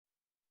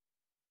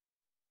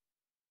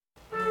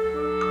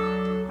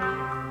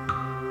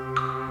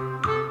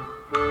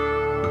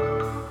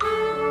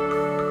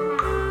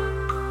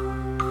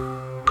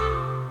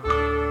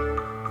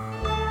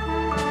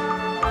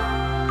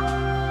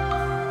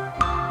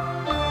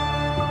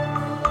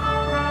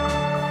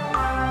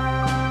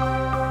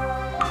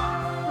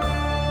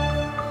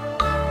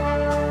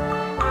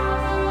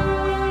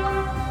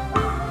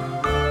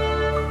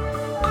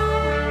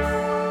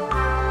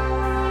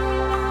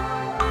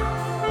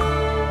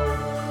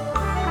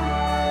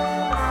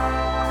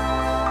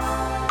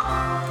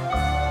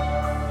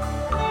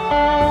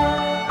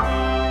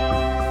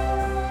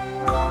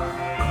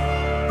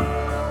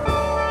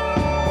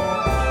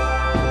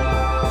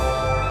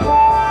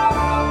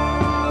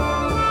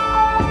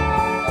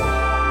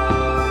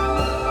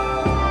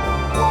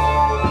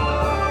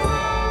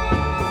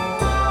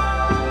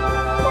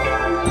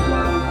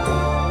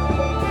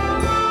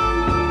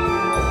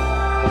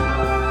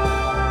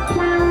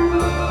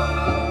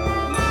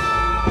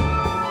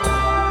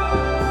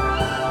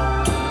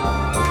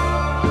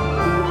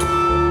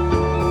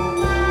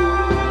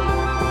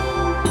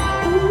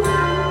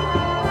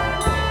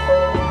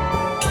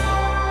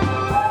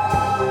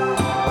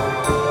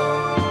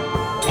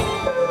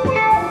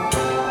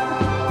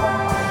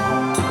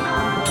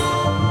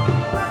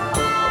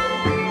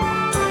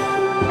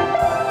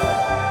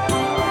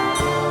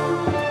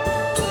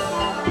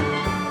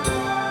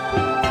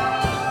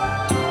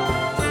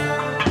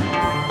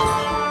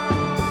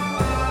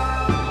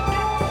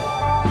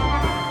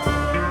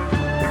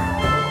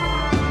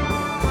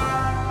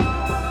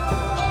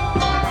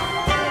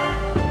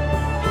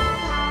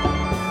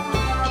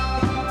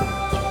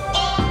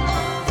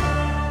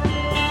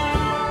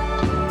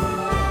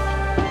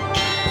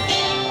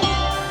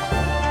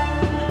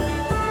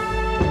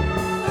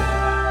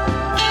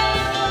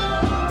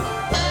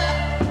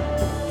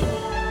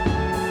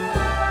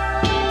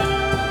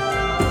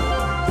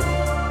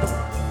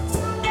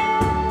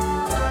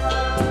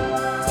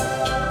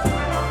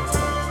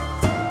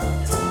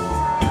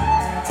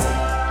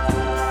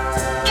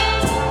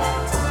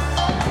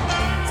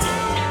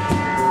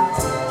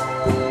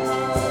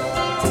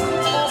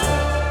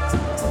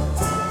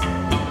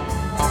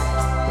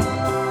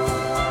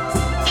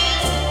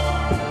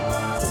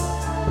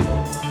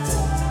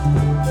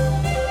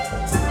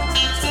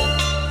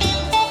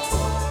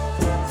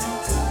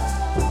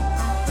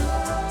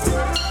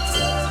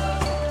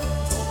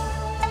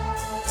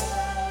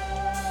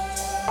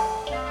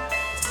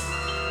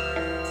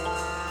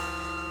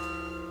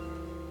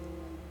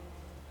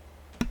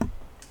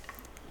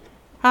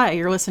Hi,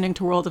 you're listening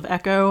to World of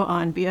Echo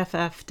on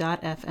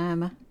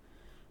BFF.fm.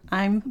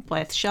 I'm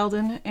Blythe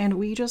Sheldon, and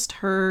we just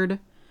heard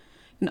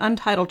an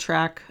untitled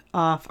track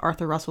off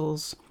Arthur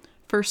Russell's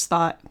First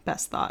Thought,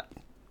 Best Thought.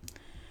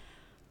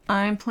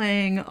 I'm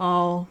playing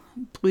all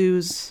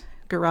blues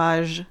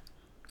garage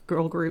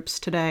girl groups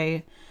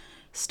today,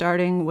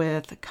 starting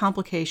with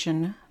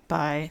Complication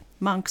by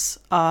Monks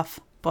off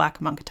Black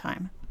Monk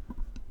Time.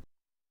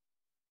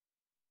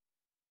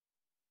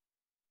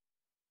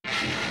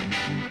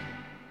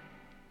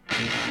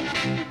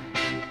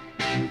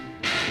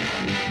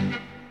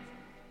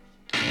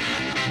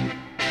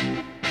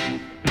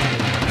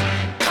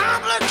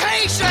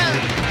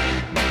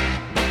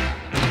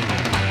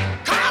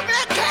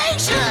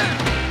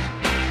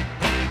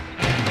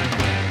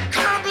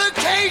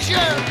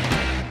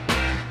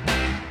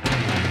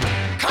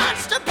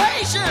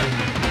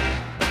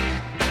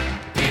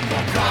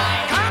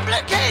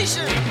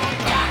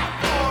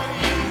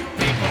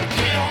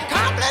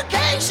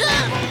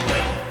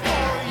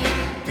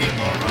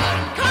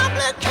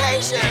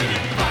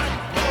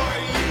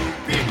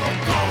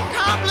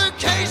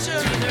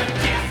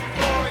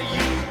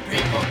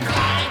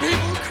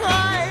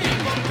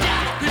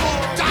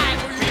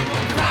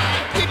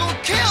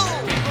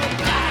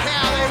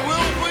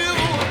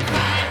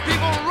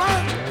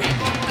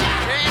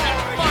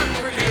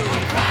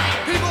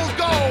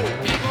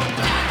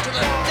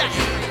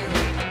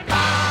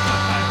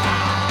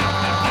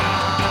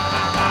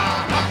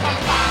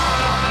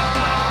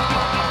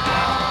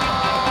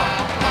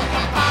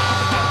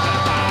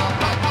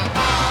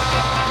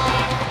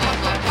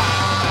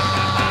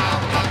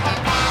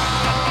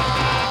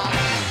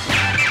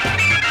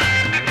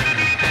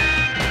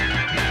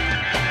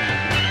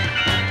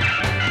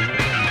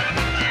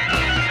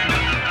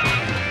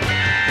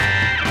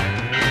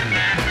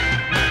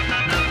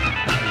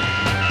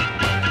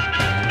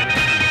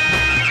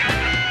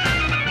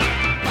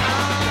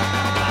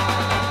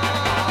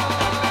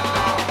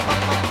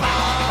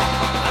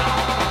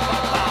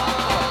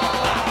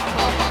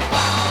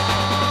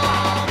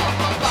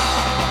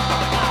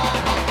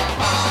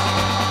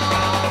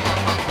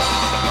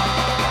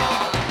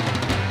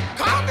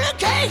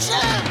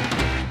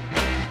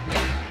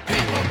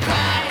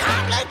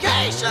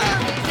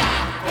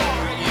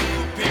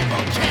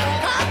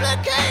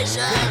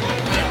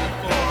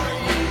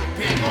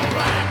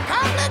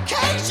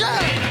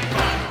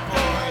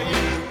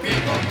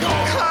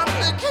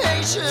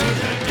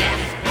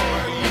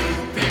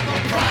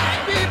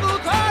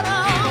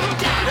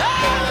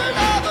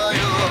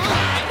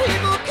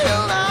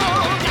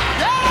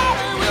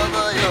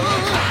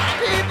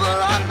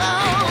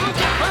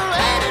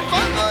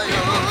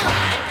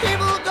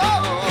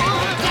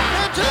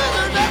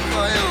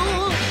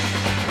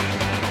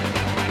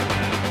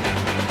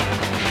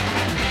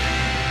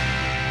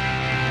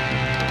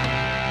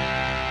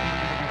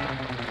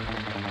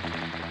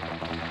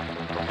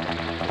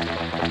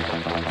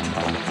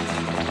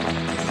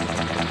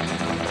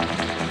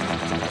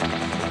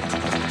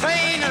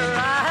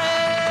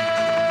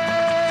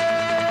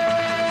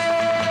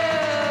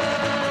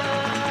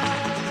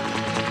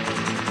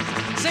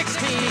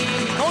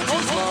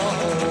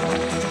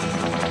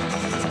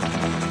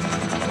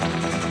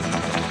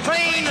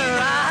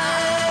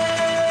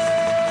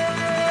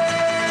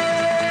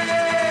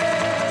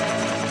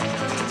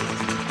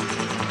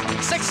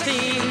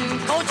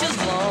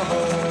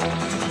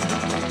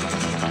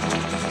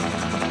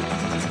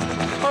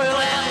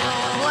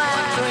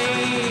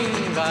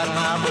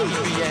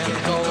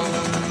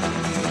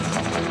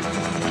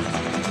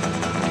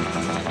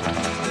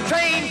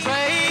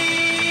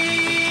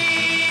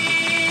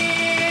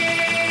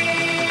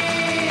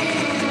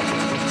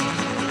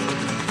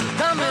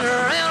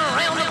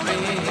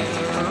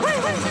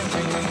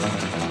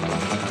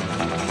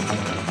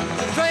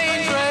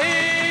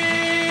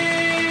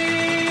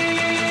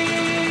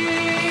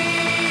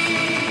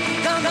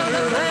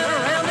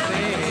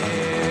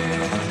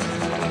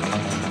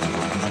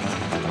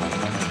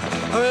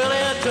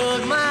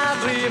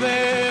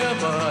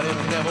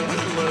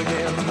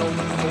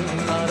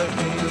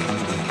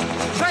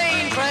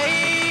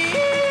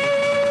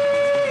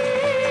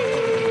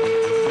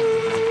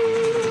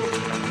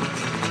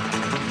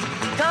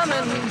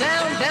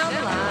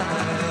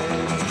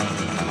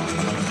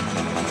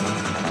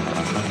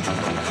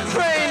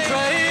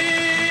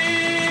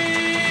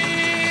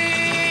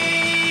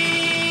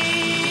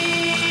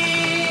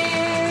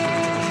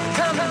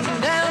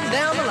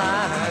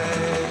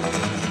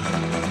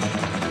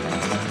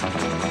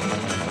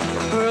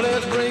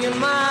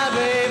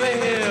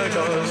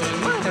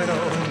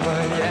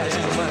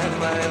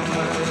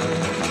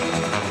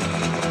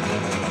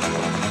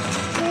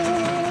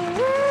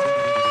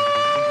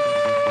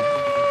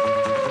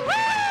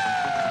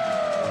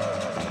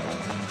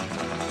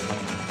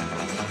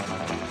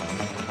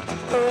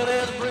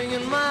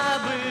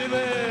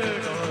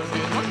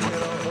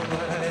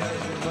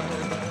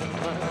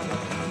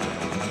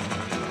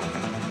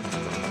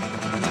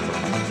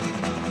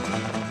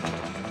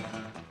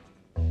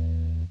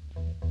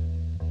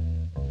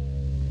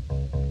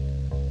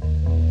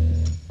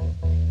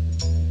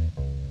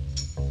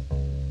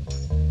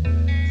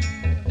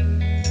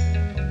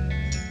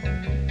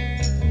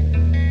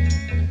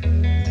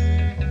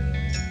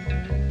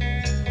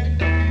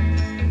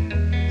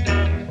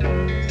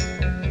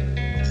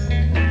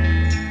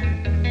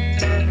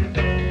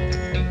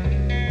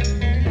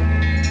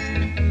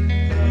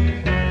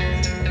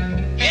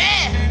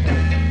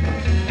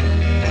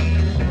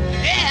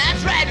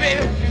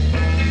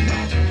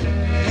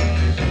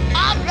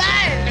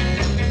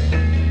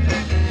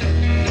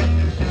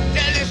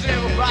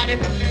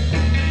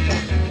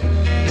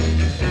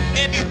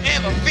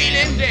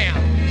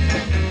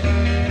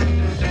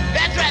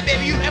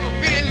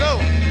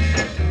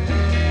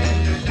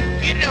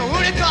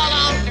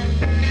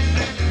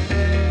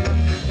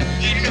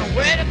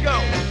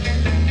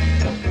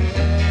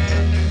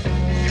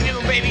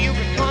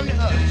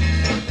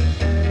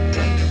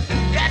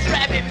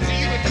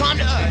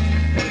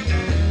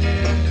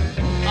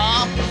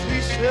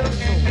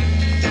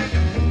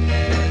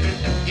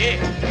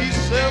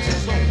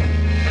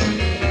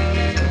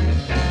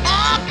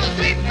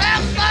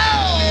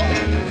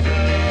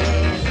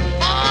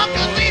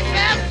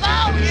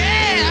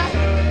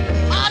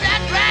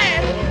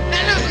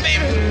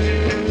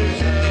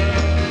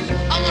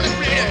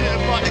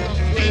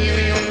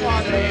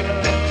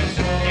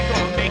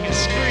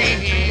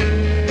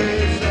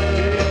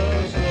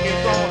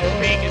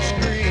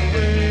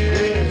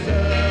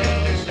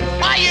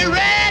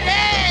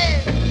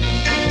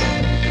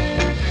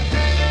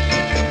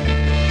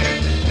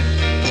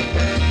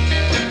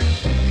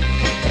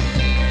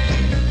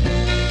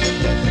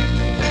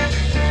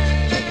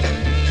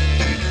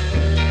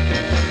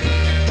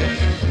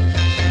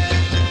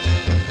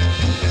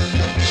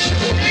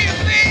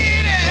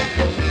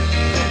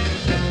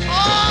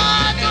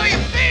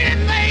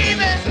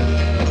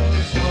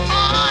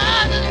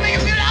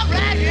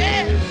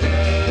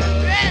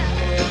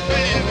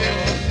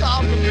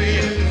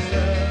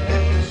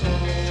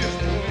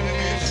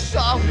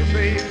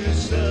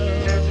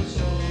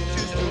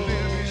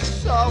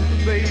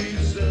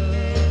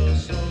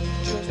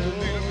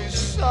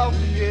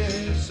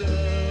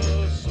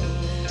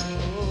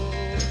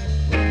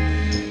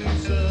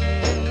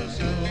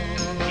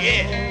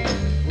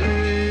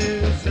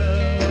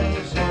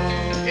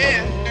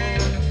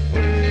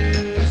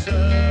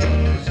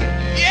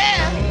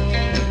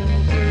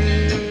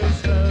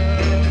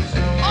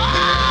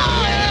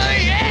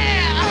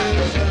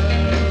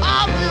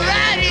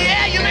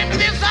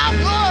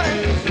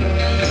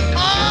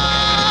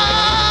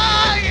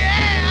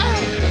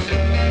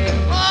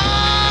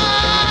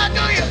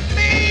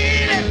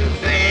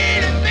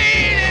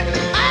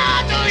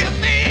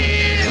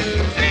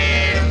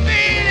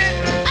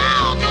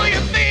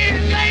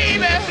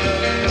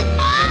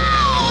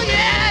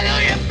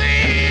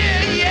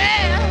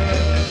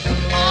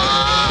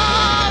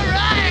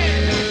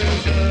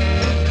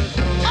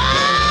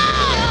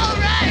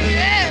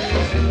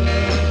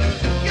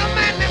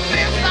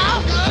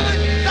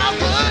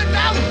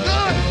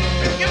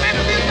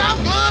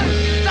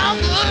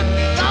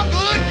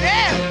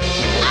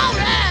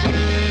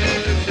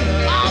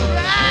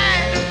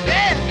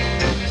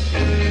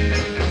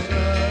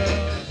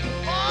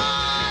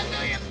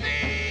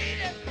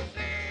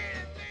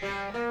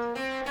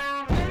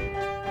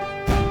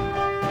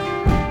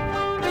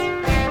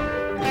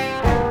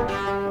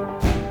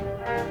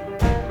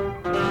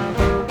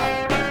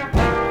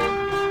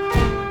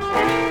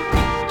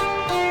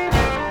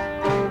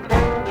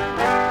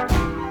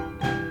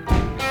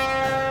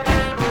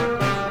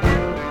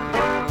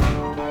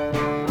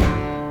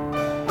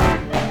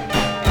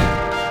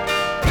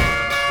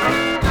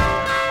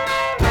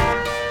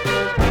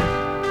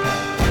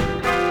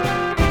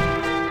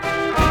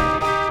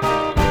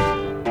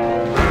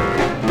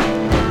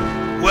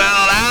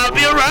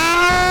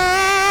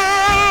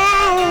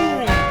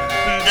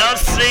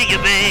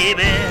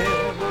 baby.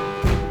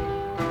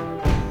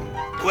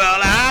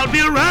 Well, I'll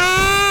be around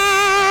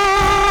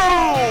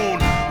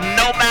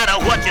no matter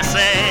what you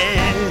say.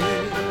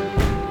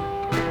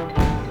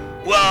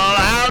 Well,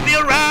 I'll be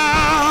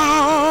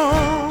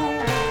around.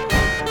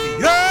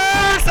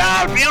 Yes,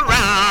 I'll be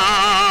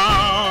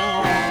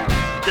around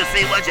to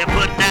see what you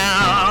put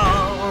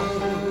down.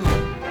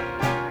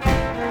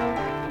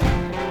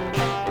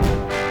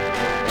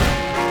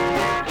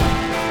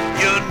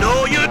 You know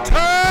you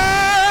told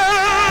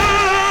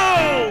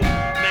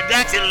me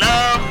that you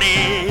love me.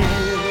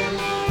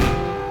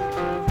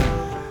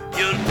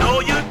 You know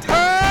you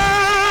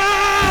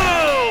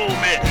told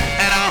me,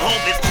 and I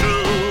hope it's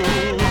true.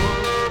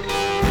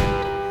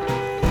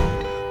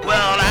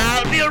 Well,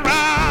 I'll be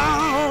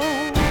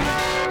around.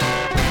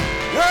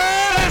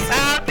 Yes,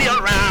 I'll be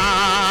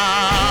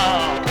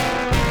around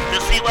to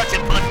see what you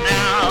put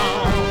down.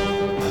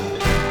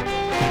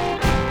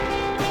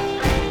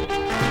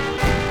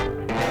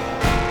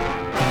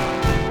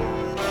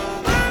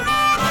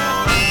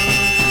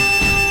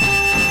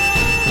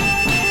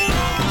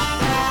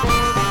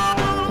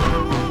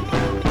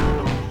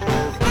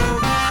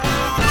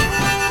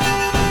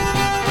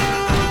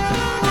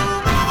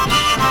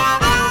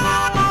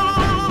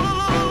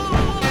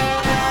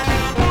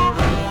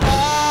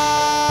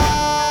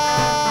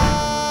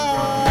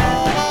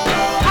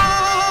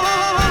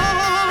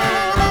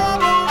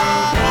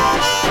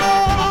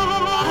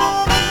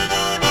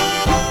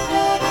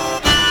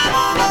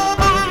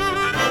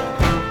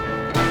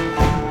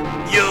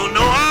 You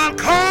know I'll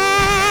call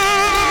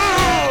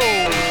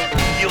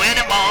you in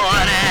the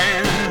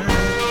morning.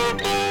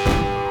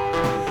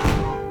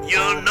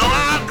 You know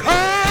I'll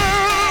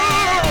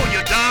call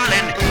you,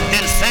 darling,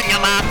 and send you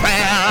my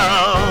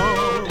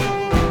prayers.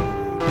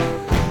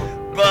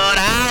 But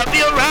I'll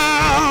be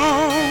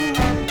around.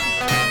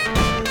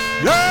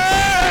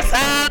 Yes,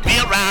 I'll be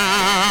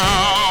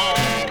around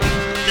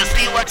to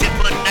see what you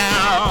put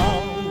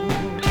down.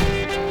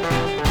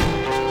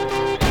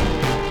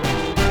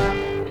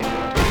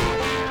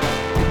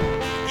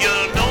 You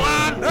know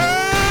I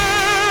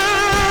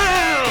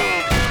love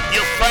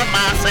you for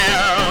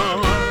myself.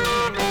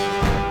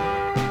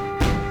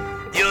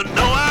 You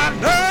know I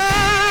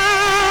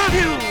love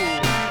you.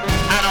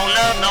 I don't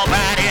love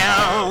nobody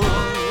else.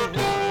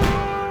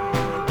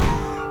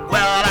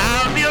 Well,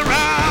 I'll be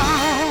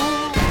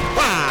around.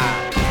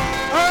 Why?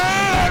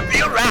 I'll be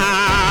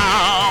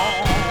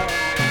around.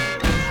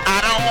 I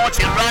don't want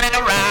you running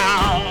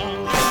around.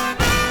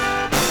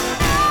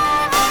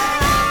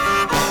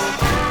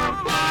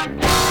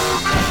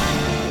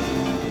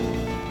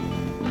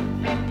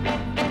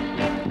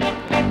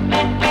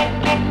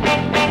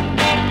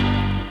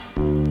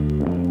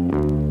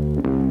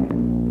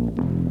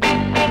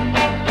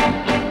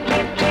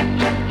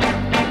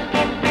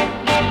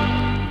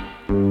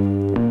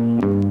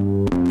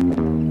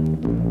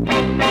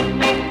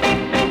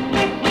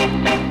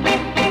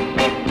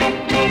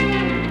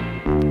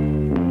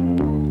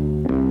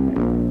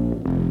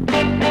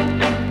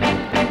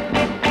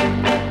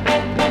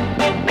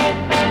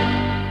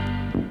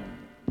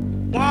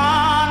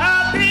 One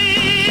of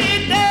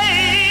these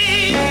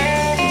days,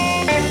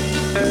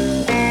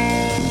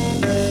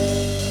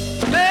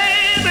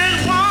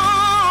 baby,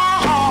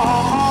 won't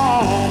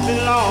be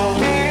long.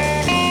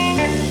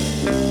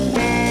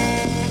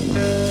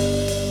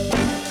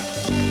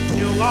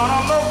 You're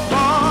gonna look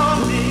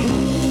for me,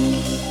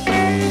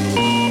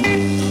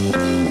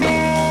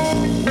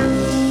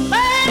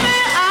 baby.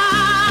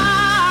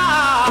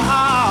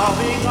 I'll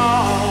be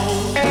gone.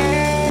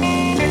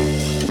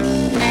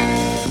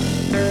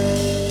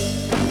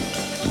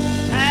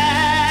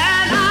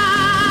 And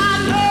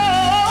I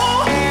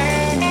know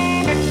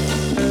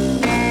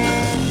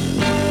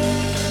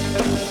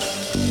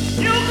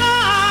you're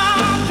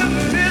going to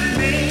miss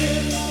me,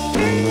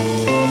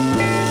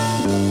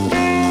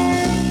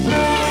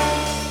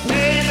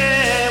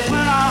 baby,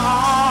 when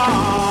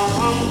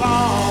I'm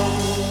gone.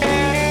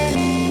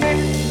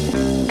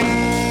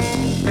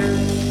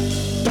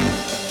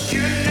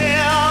 You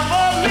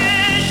never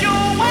miss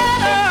your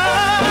weather.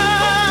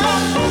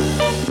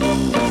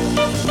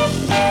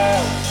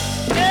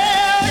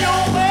 Tell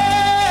your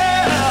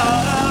well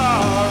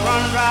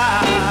run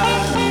dry.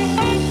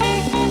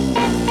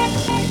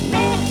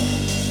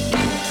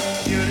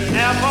 You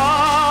never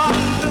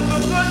took a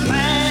good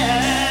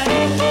man,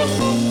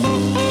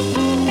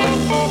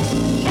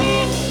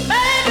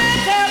 baby,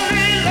 till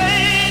he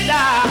lay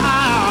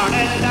down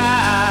and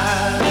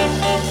died.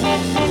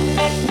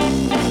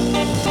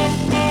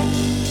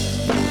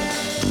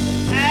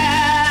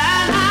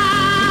 And I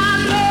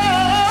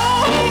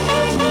know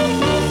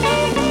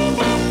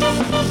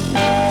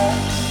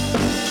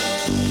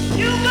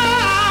you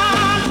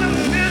got to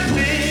miss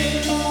me,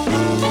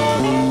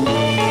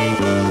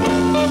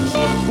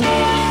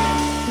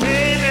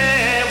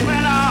 baby,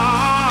 when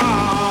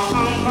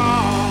I'm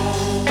gone.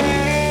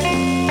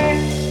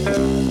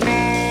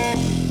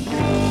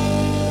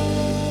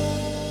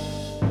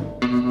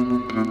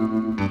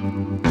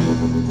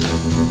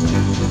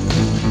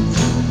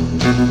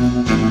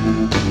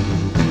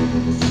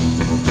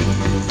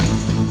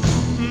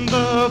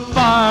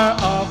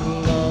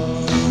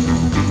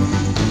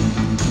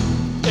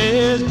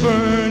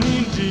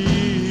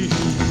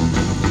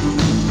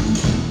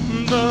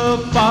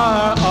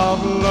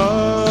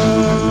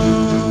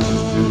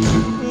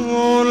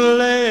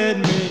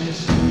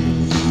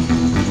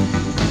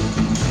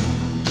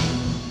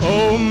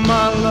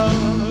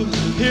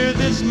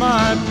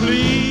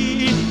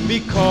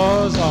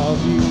 because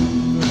of you,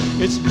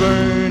 it's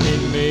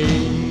burning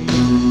me.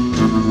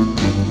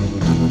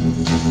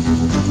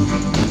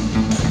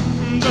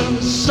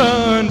 The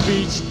sun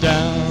beats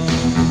down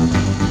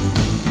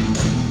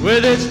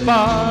with its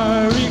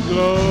fiery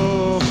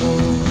glow,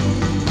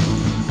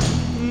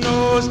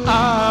 knows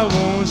I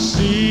won't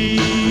see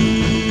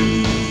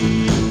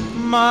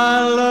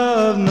my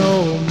love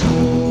no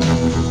more.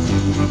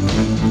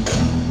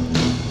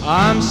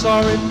 I'm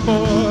sorry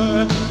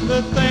for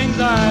the things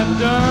I've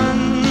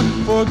done.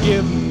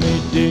 Forgive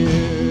me,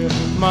 dear,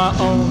 my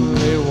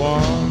only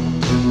one.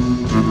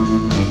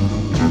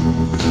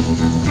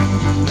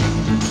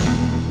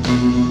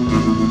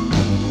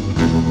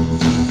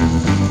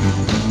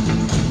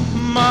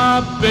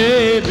 My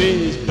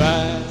baby's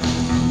back.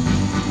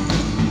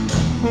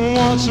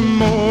 Once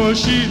more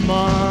she's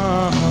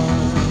mine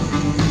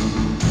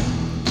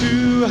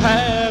to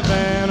have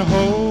and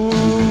hold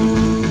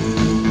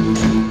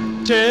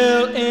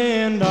till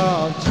end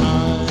of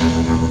time.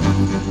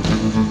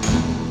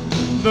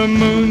 The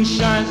moon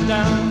shines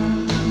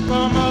down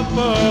from up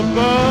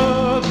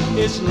above,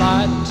 its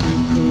light to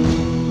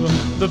cool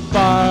the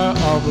fire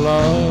of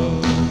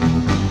love.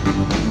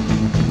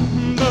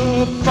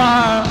 The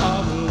fire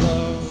of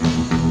love.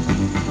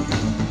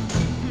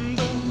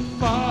 The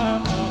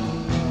fire of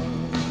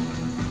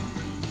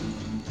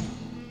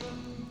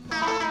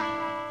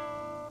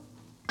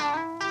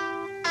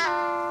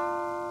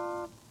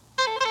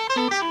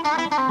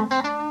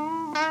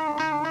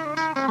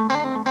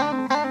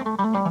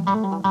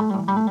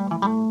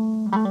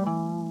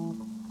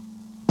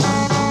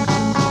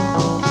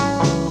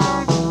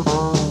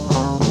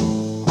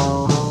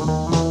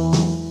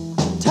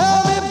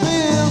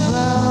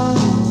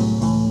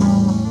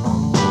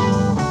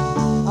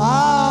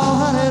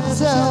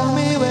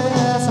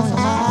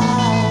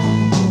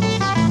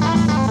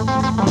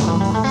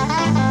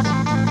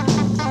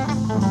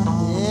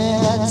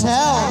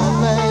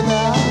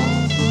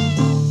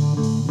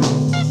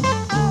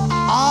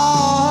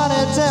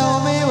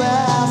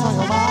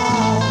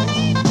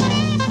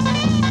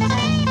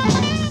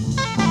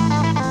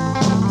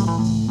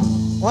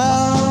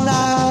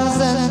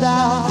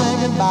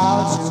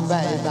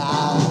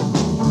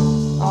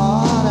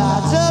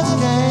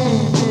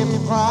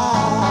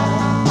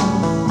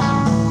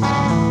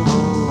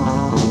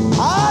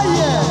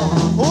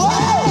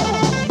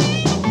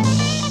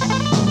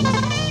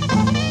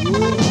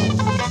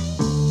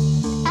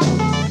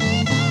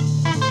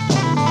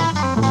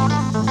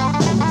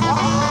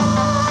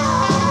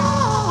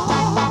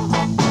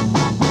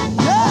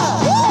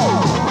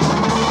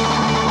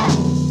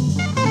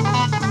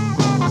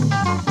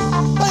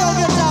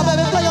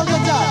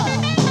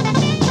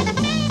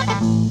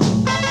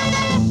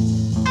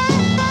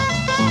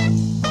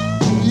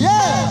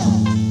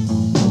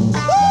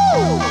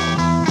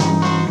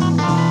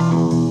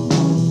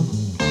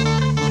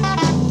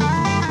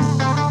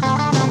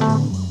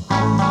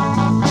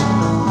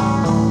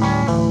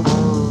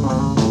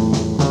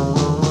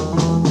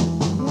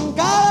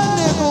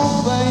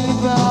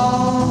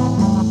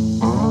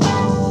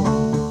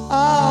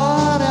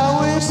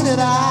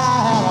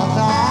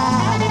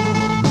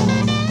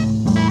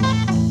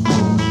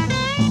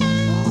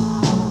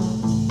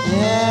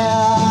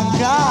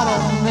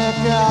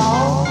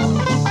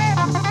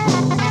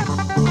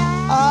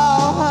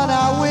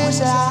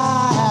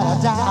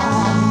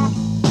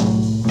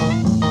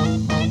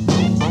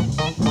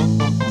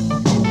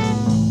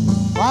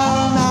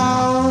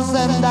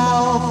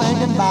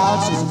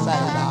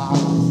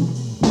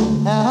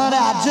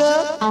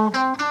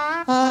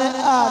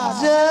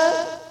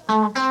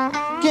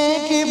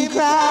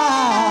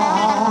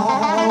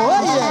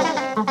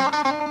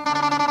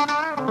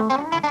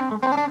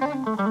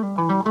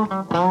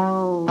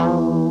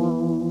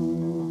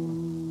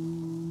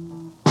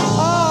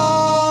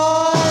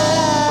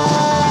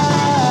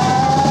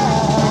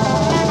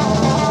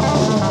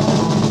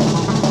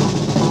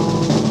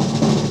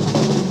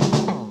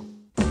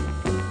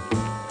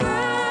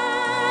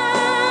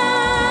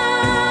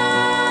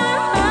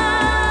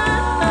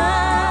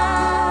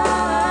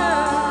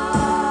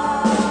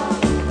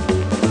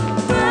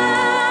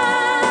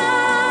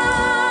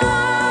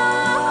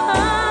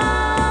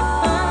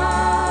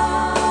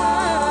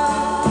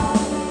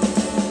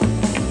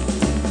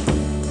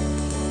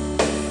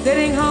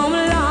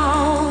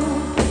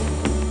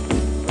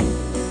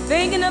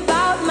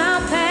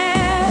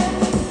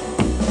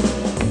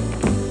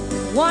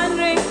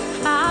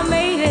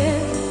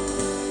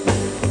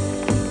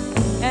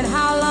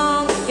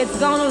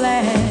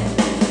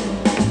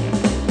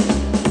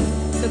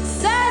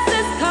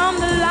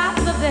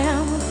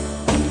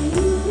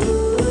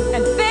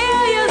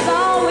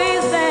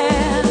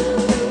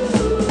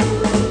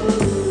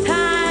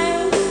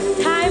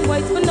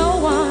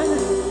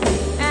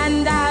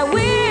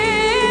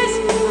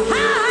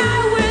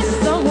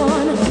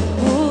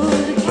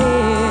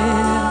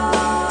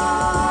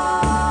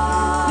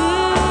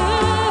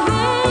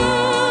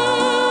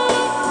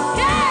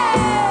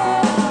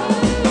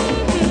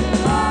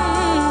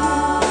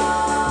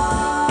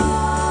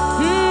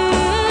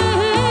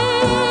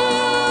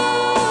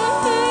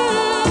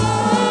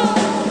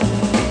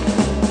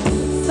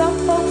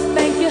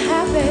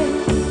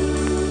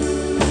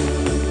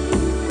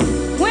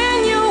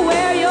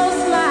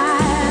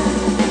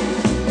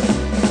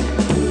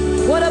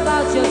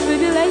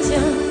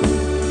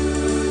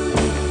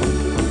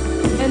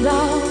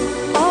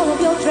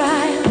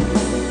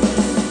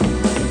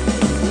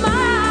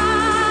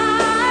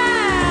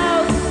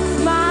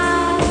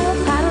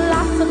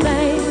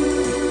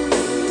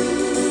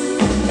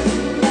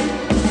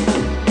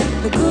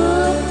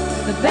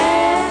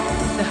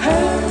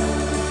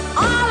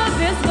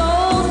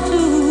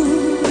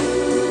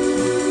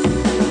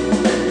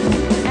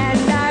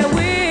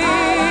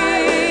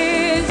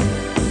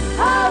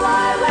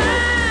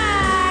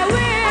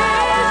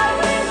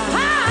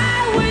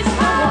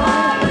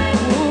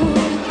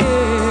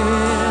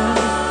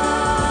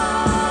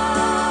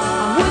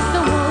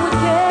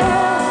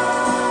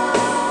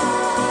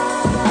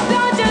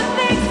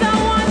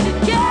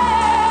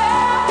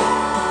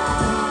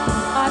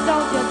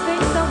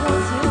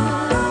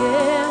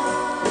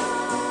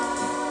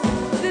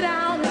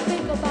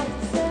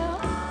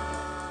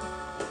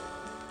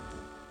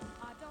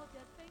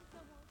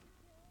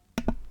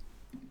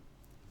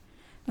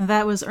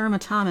That was Irma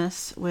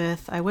Thomas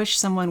with I Wish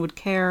Someone Would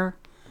Care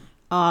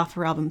off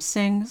her album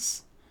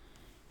Sings.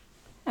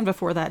 And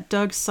before that,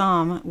 Doug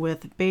Somm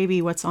with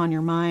Baby What's on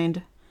Your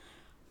Mind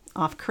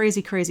off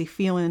Crazy Crazy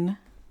Feelin'.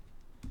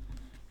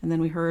 And then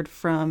we heard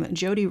from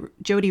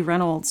Jody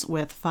Reynolds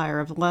with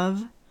Fire of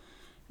Love,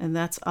 and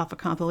that's off a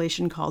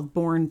compilation called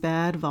Born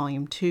Bad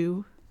Volume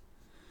 2.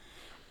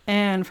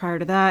 And prior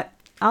to that,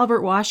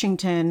 Albert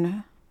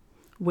Washington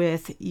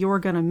with You're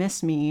Gonna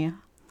Miss Me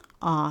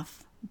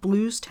off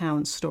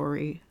Bluestown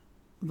Story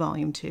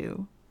Volume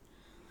 2.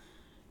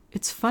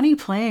 It's funny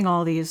playing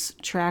all these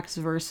tracks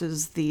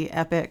versus the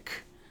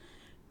epic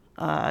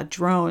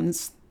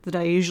drones that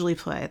I usually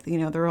play. You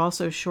know, they're all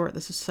so short.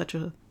 This is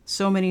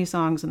so many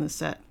songs in this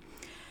set.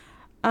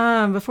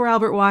 Before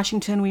Albert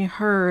Washington, we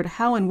heard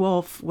Howlin'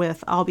 Wolf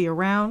with I'll Be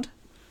Around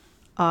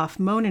off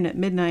Moanin' at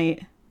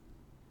Midnight.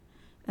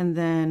 And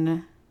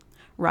then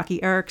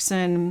Rocky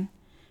Erickson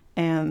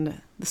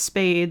and the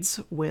Spades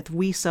with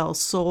We Sell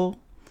Soul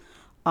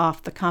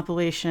off the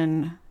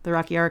compilation, the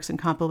Rocky Erickson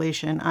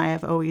compilation, I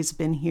Have Always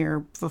Been Here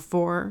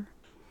Before.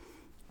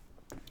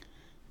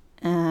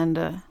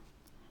 And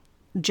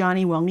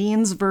Johnny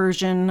Welleen's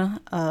version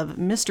of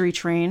Mystery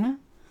Train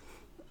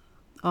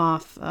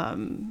off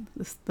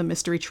the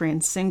Mystery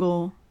Train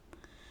single.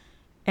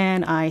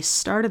 And I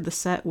started the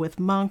set with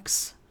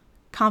Monk's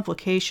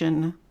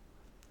Complication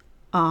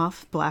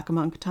off Black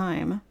Monk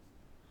Time.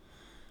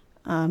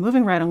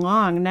 Moving right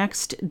along,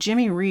 next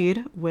Jimmy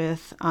Reed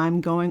with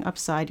I'm Going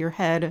Upside Your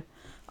Head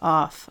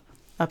off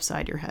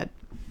Upside Your Head.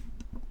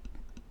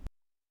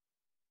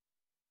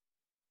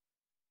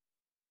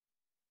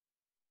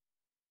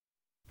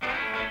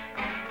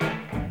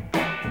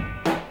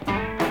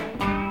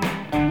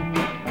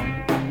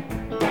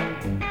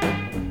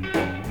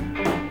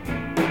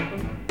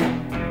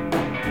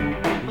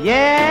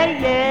 Yeah,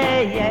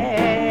 yeah,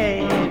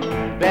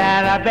 yeah,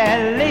 better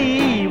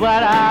believe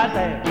what I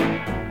say.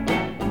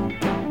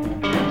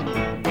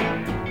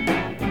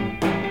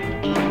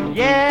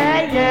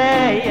 Yeah,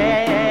 yeah,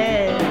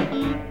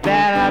 yeah,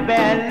 better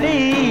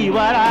believe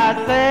what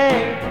I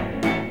say.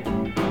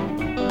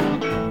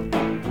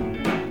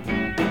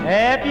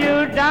 If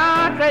you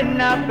don't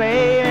enough,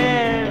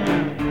 baby,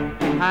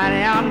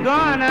 honey, I'm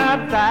going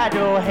upside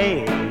your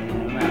head.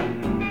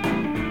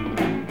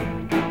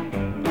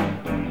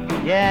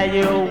 Yeah,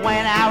 you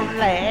went out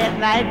last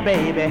night,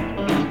 baby,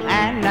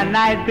 and the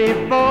night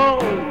before.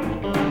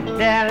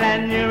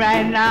 Telling you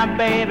right now,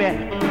 baby,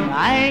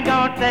 I ain't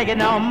gonna take it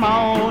no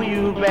more.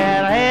 You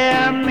better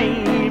hear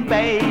me,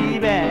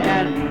 baby,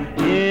 and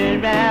you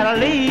better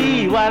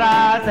leave what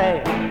I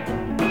say.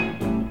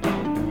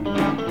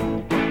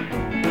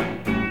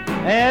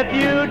 If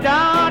you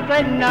don't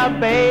straighten up,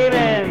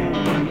 baby,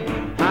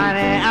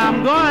 honey,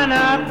 I'm going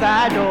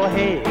upside your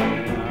head.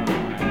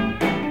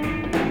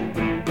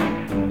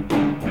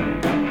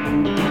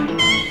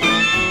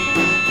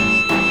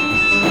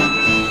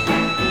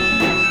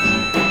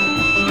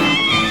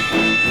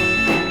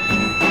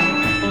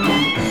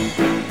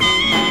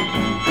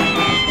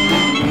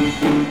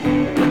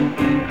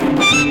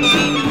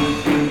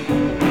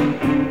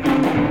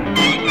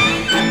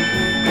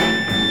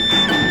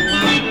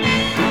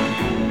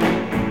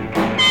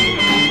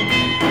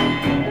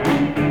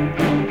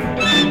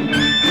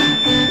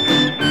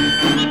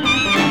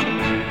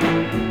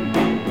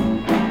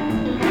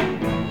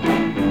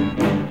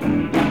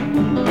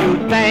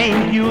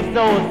 Think you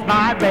so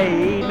smart,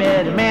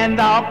 baby, the men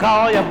all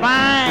call you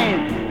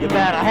fine. You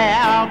better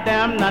have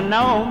them to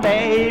know,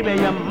 baby,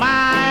 you're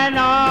mine,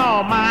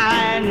 all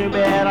mine. You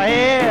better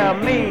hear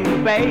me,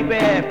 baby,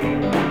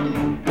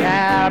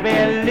 gotta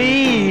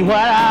believe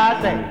what I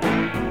say.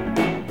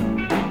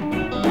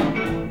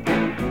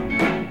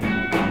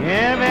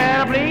 You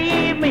better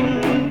believe me,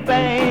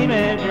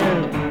 baby,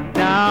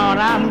 down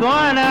I'm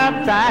going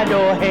upside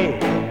your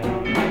head.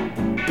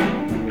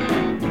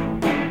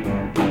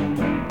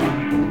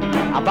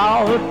 I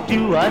bought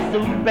you a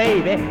suit,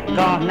 baby,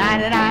 cost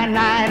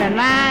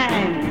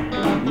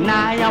 $99.99.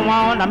 Now you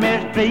wanna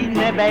mistreat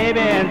me, baby,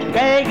 and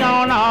take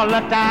on all the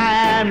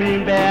time.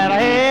 You better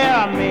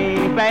hear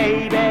me,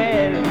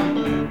 baby,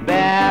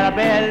 better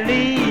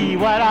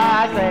believe what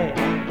I say.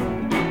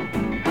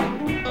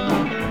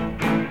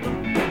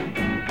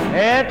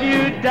 If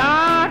you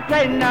don't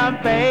straighten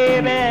up,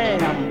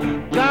 baby,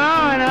 I'm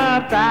going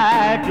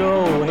upside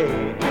your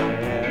head.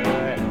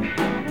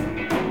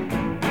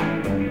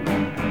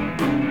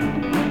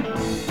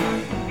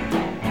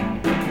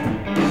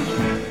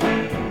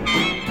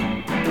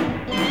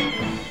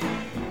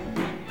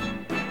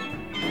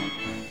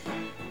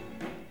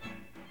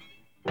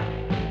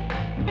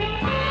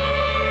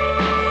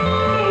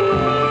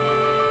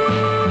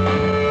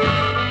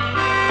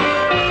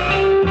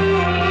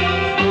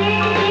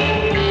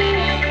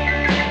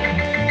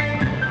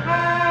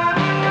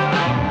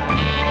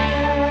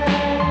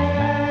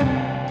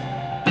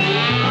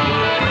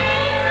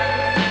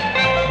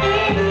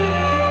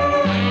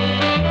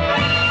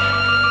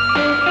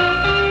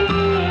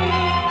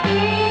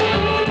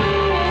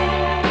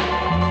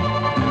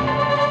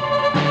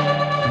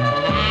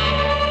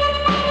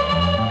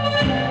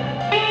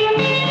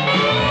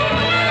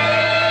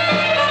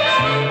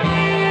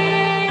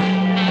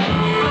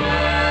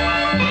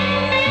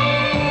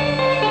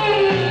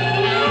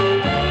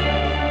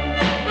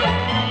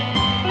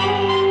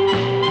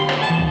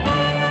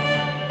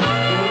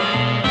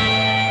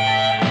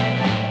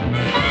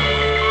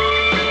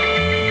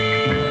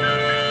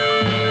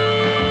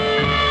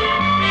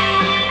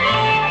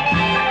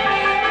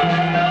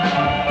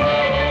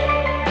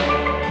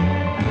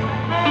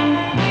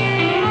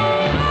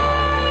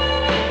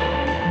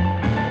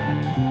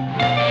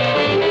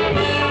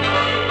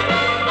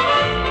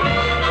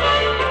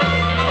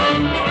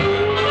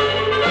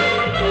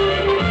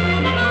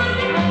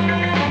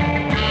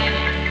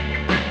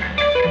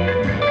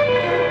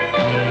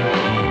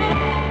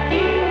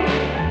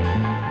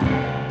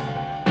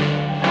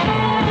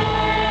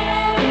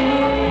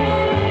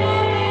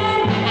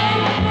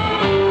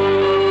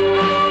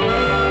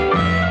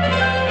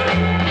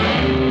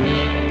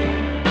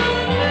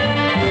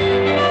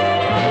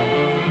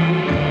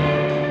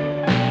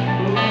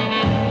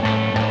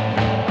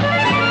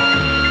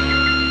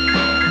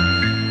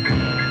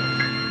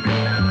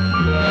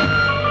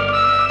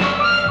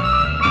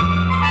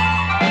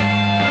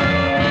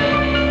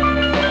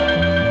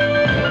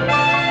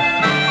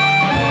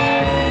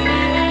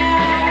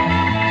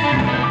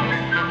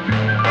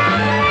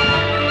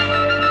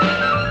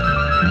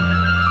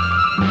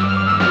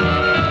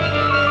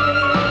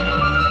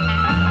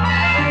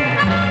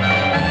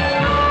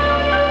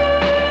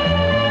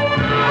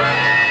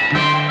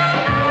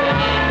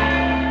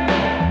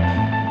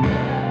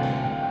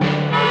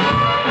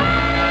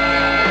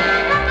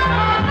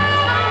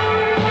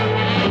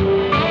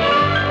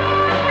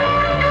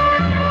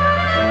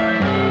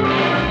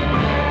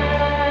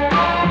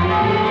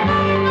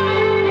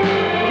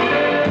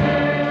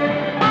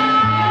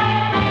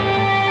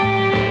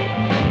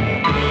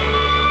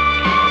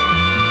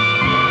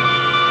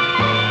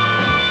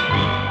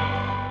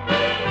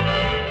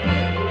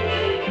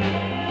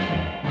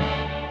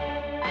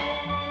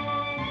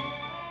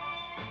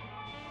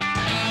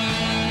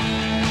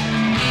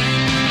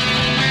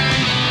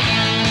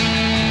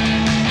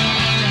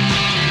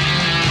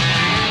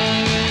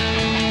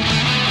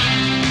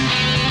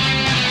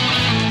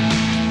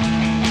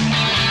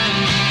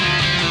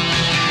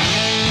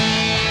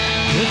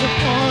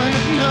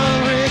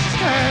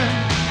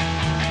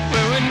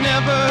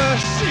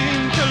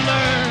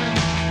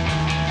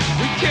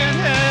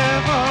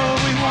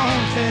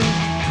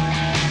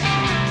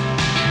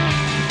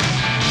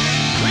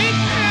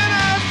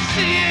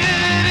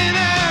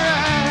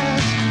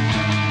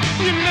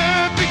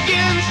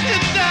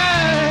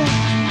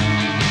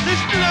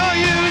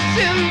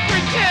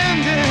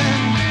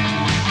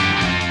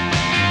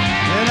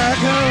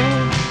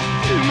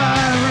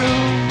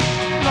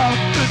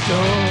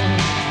 door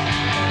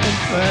and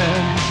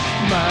plan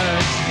my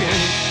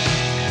escape.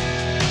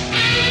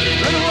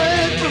 Run away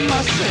from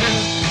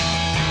myself.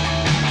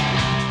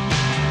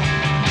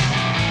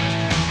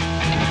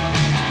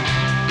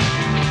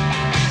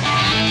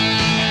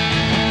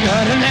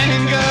 Got an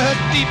anger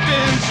deep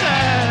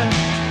inside,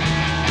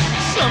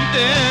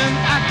 something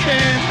I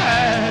can't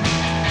hide.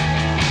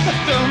 I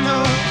don't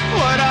know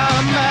what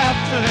I'm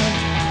after.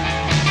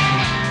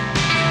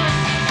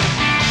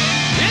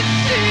 It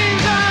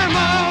seems I'm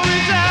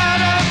always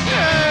out of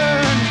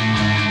turn,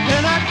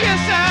 and I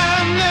guess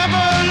I'll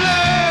never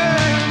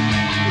learn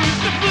who's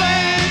to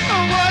blame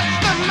or what's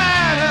the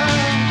matter.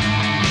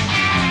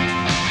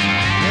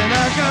 Then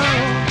I go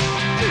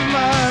to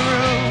my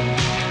room,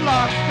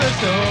 lock the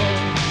door,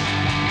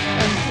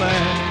 and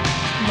plan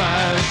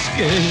my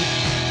escape.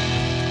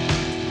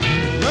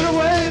 Run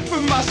away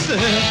from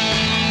myself.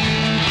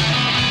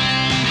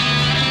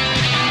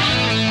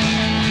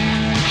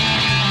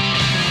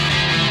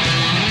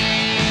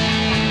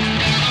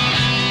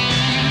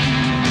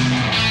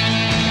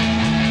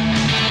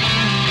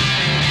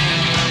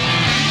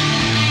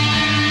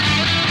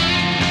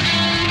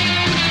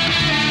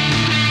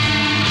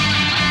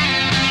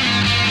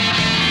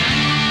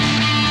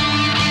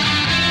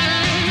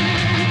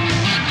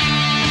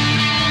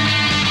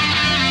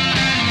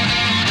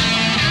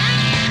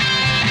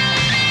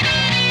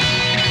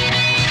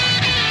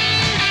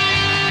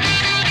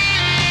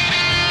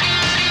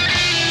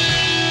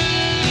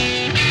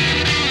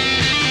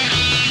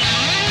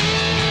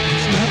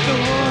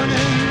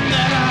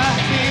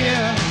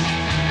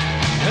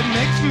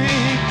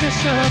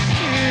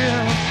 Disappear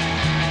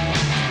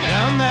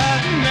down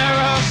that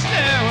narrow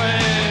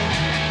stairway.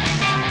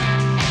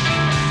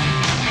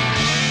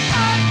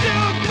 I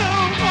don't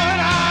know what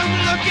I'm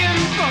looking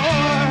for,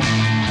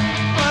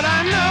 but I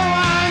know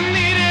I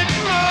need it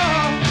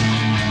more,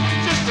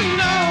 just to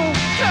know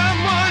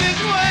someone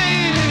is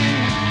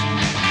waiting.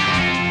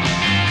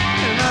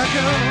 And I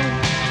go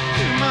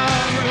to my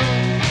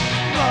room,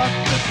 lock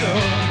the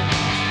door,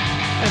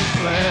 and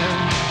plan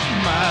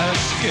my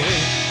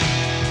escape.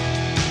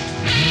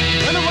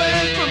 Run away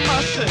from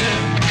myself.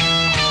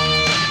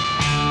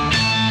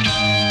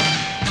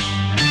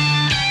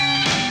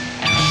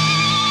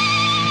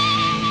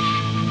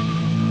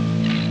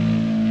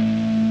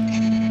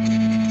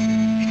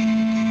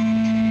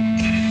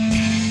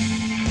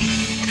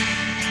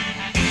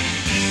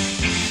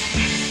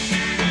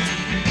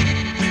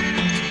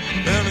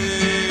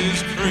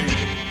 Belly's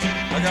crazy,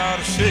 I got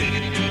a shake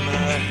in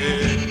my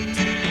head.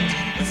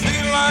 I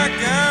feel like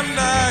I'm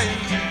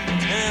dying,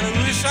 and I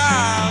wish I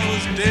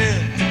was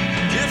dead.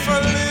 If I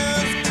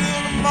live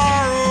till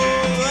tomorrow,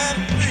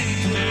 that'd be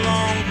a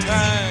long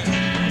time.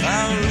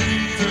 I'll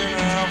read and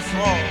I'll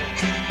fall,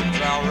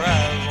 but I'll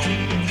rise on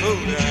the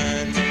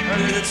codeine.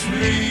 And it's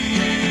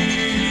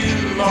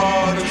real,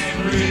 Lord, it's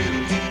real.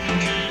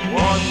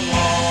 One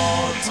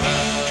more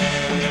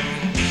time.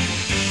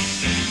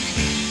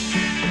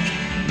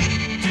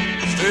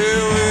 Stay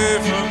away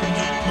from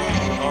the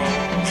pool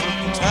halls of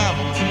the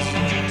taverns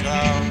in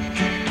town.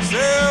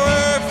 Stay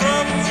away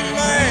from the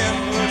man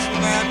with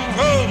that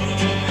coat.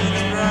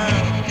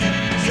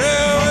 Stay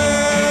away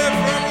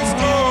from the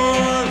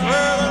stores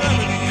where the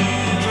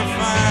remedies are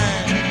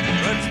fine,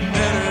 but you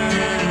better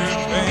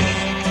pay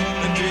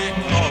the dick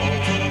called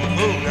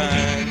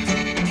codeine.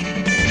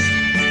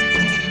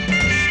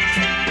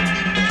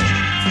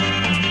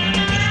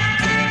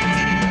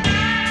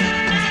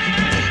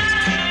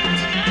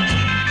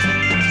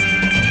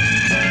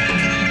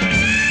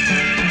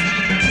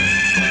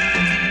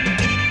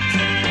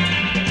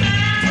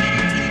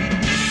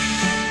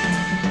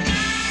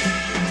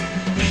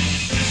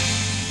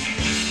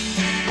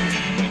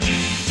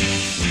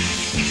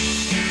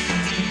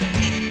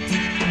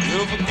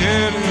 You'll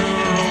forget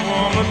you're a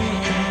woman,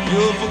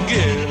 you'll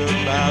forget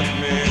about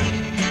men.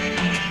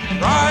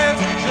 Try it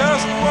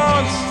just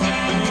once,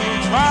 and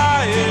you'll try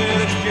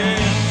it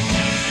again.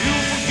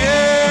 You'll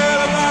forget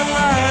about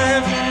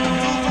life,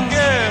 you'll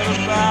forget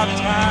about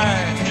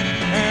time,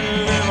 and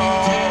live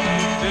all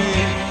the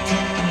day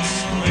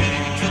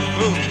slave to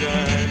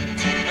codeine.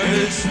 And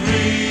it's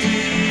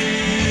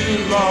real,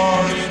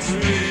 Lord, it's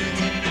real.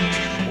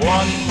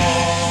 One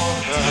more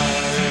time.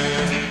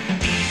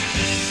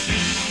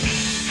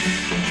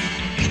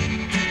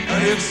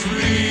 It's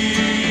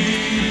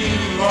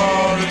real,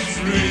 Lord, it's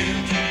real.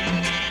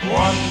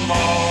 One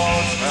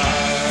more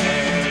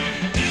time.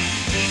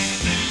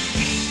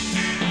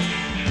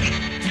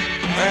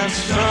 And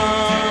stumble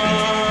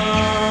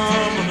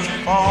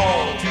and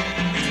fall,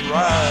 you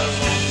rise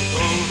on the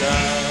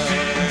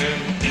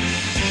codeine.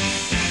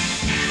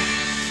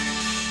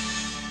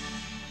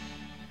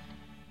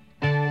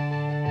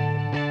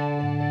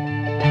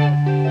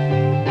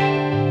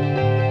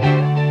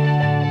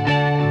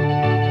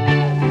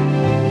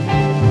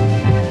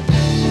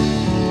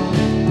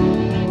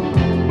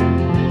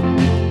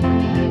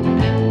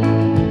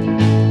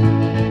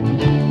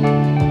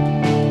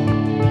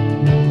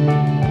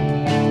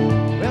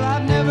 Well,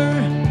 I've never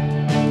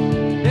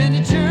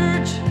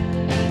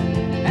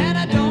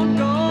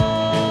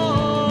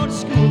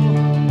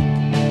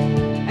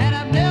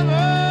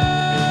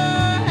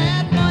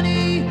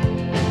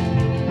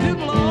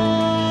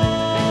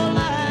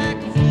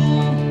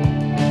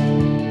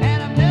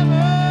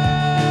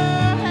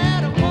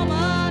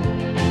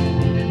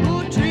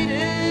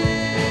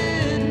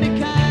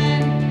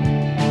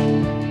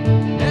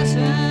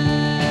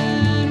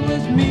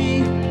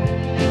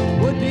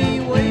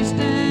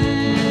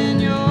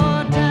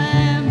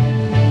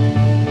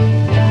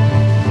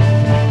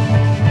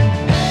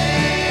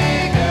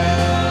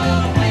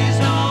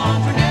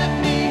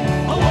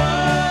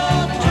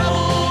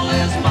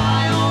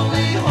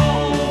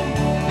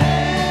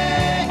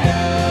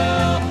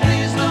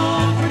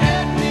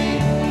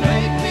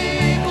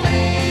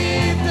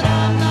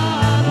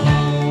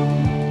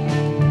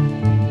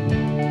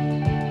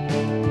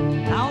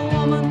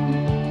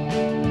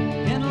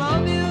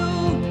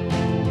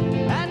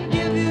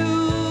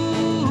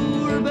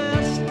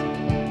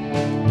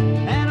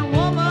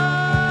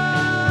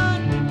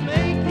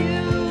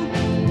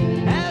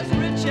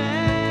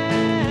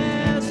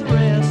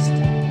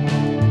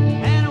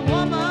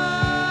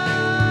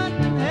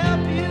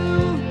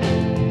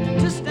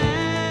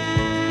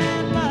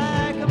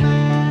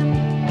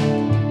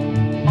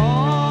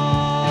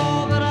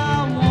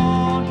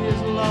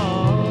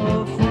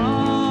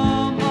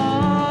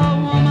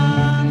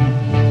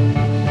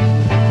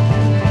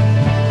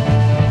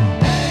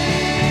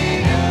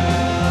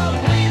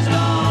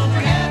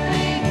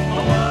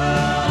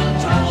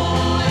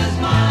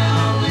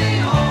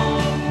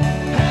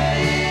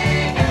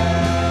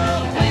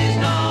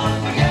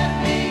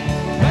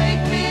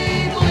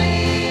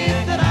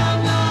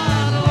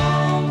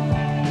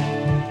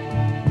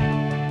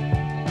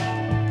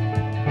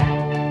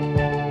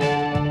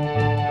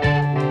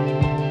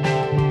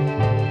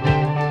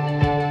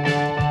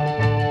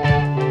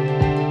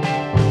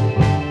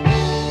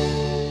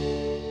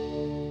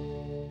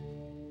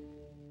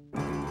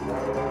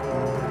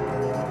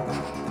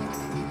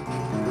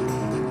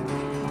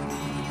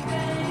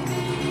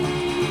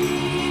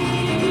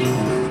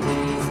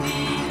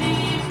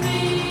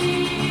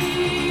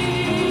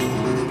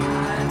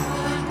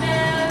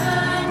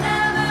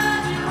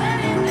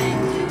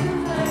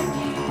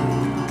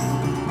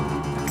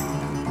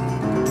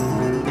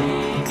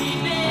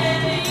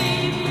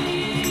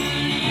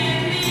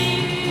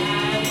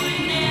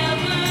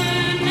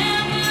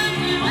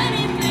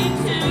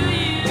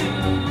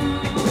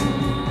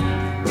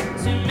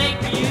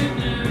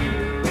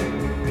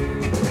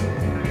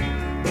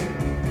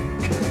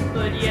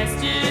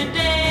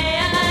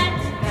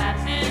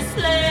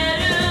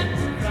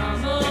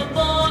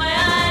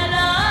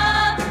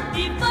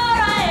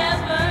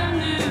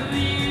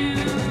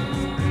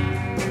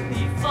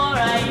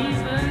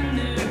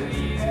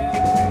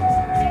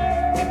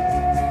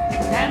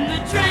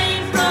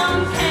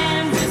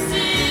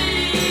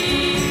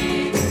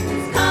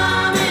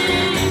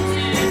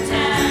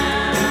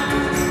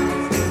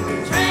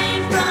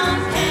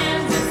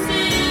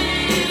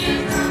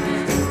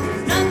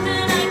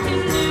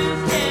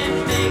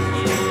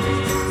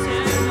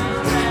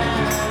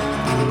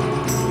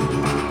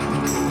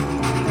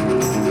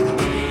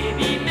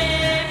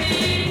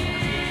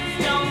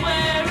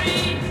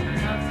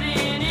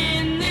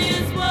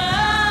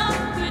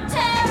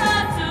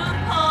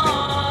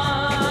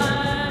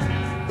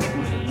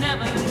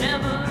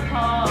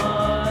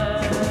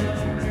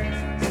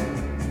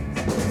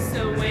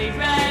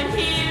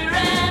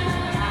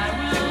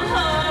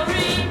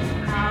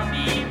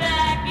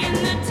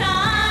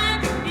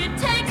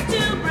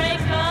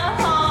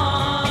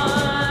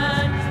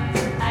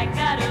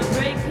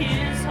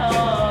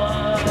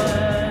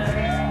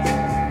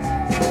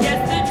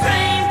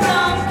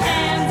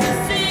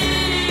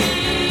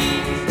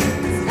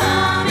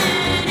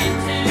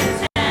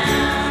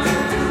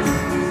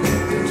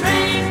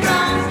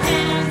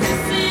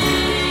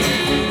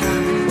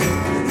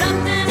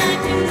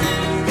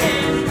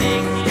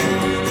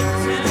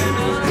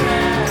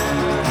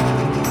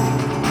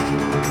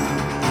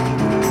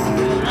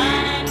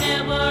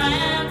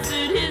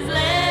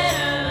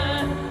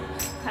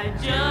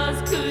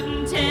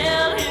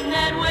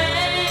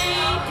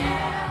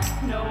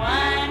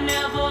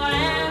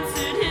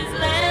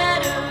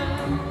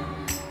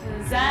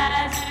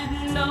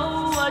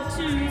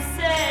to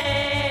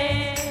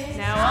say.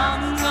 Now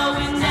I'm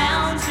going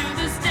down to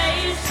the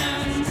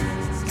station.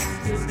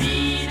 You'll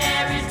be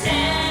there at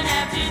 10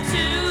 after 2,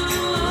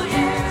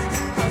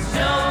 yeah. I'll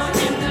show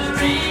him the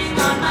ring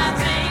on my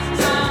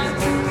finger.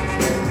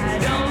 I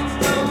don't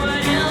know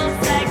what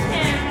else I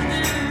can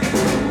do.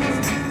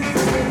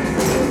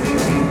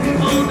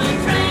 Oh, the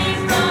train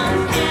from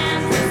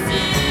Kansas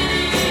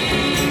City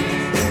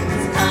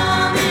is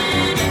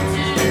coming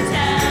into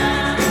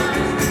town.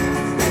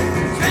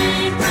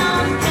 Train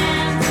from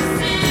Kansas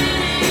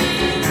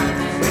City,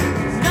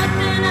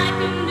 nothing I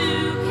can do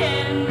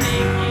can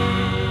make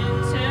it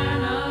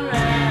turn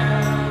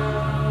around.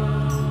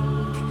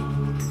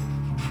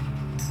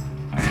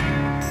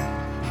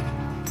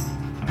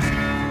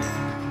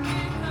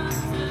 Here comes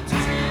the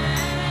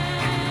train.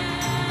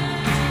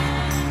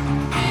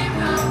 Here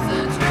comes the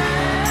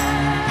train.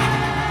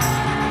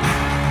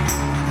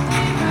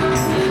 Here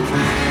comes the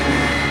train.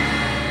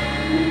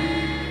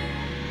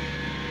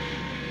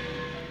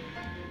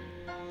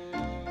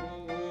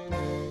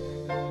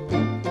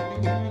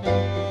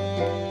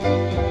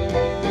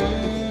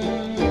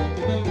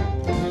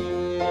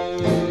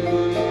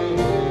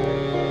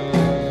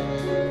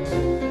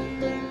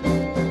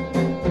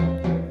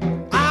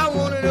 I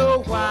wanna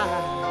know why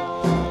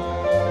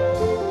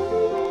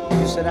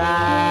you said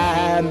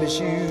I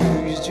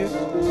misused you.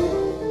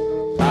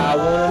 I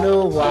wanna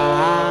know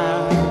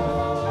why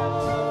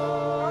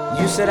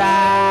you said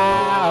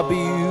I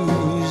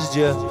abused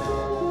you.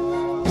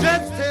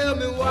 Just tell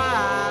me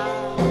why.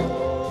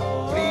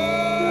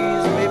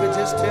 Please, baby,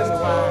 just tell me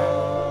why.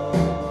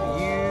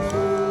 You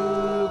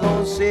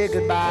gonna say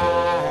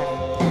goodbye.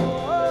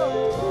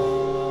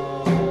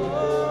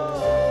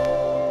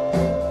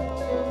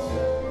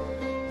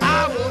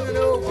 I wanna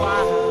know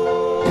why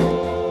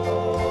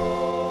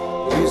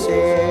you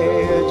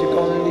said you're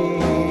gonna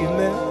leave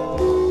me.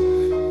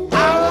 I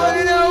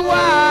wanna know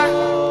why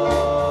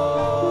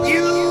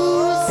you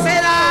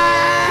said I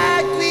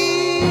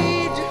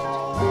agreed.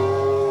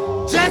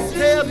 Just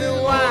tell me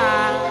why.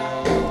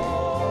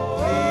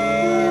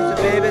 Please,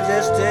 baby,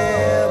 just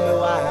tell me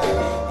why.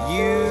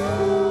 You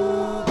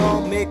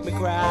gon' make me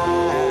cry.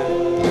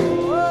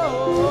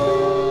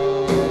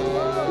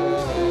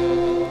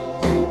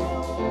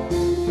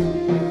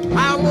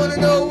 I wanna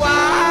know why.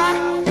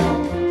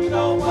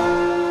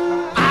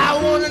 I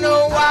wanna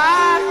know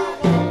why.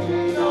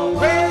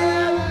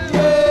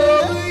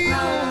 Well, you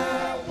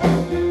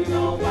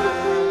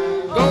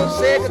gonna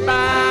say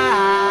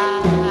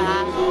goodbye.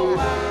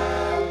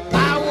 I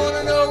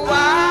wanna know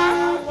why.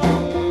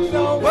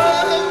 Whoa.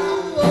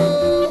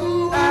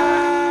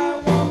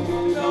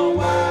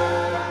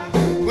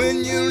 When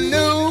you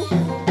knew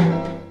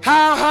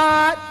how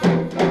hard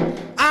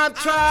I've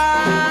tried.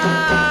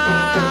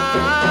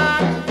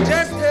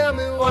 Just tell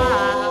me why.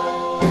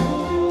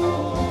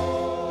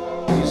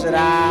 You said I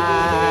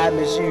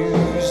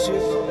misused you.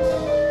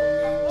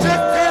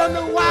 Just tell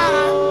me why.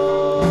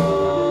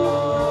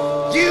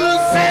 You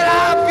said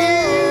I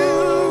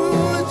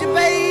abused you,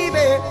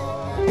 baby.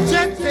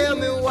 Just tell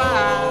me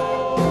why.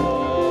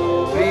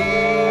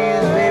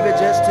 Please, baby,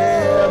 just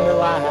tell me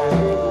why.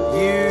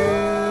 You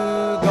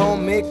gon'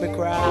 make me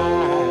cry.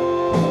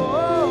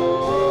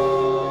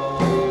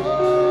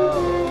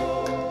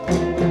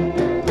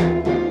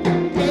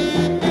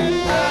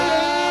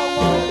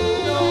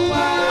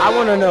 I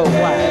wanna know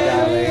why,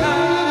 darling.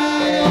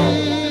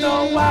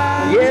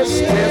 Yes,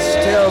 just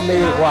tell me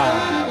why.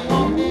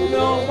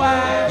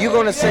 You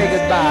gonna say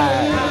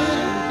goodbye.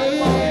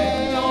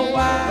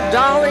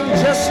 Darling,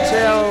 just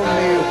tell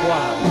me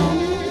why.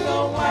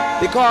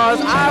 Because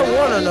I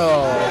wanna know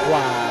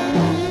why.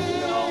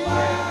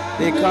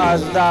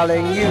 Because,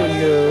 darling, you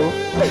knew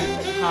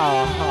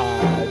how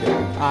hard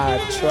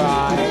I've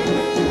tried.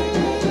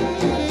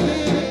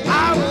 I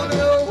wanna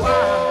know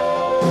why.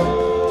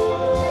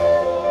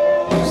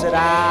 You said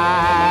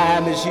I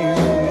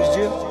misused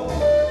you.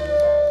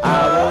 I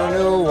wanna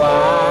know why.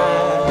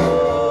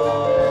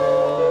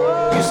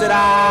 You said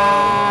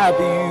I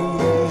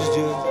abused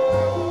you.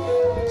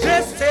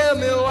 Just tell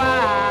me why.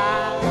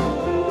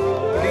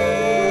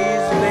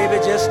 Please, baby,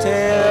 just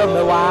tell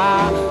me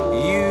why.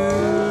 You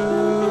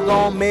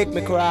gon' make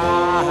me cry.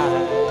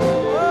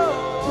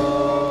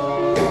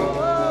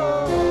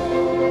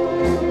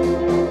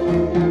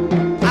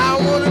 I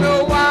wanna know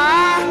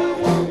why.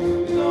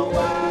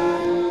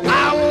 I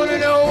wanna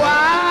know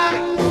why.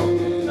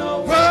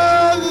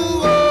 Whoa,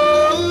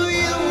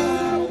 you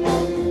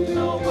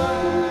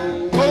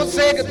won't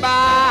say goodbye.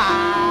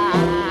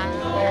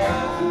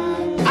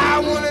 I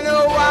wanna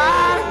know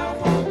why.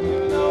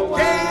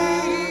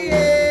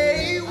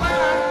 Yeah,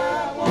 why?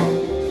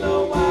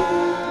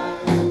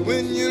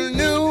 When you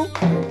knew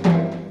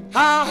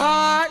how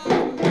hard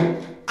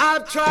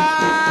I've tried.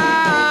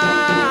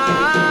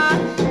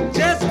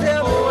 Just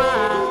tell me why.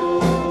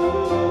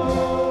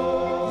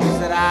 You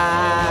said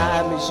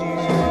I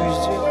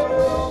misused you.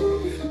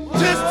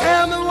 Just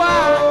tell me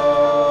why.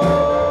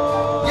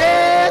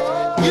 Yes,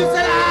 you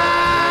said I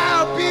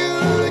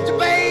abused you,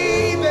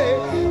 baby.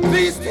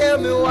 Please tell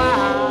me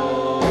why.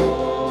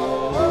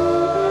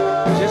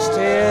 just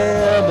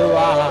tell me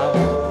why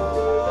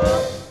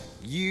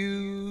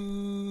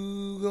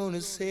you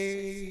gonna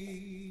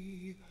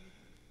say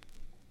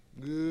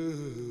goodbye.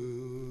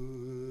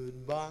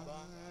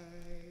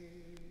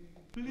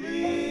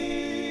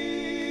 Please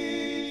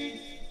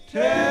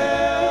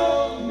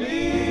tell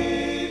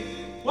me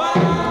why.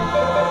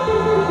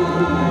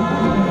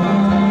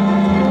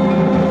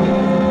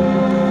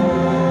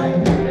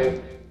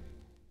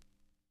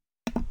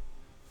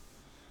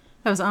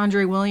 That was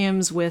Andre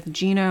Williams with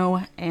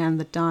Gino and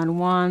the Don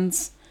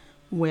Juans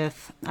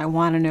with I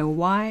Wanna Know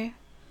Why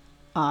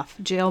off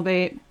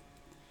Jailbait.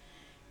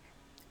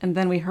 And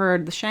then we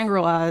heard the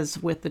Shangri-Las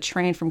with The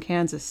Train from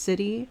Kansas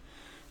City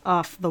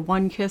off the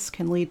One Kiss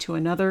Can Lead to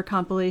Another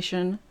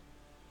compilation.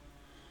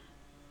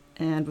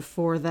 And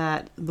before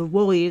that, the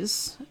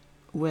Woolies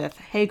with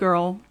Hey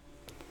Girl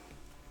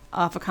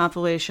off a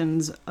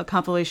compilation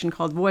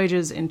called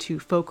Voyages into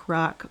Folk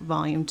Rock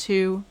Volume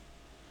 2.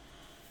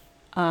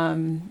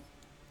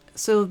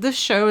 So this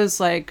show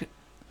is like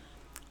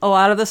a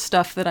lot of the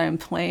stuff that I'm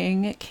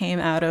playing came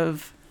out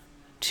of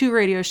two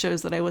radio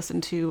shows that I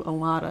listen to a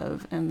lot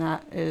of, and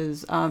that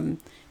is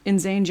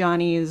Insane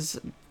Johnny's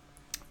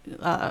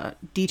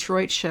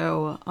Detroit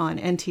show on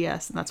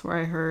NTS, and that's where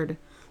I heard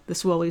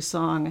this Woolies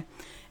song,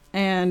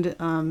 and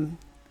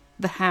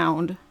The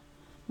Hound,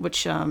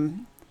 which I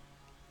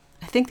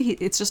think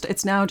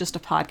it's now just a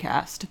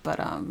podcast, but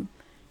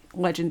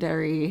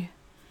legendary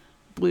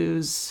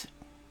blues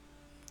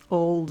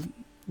old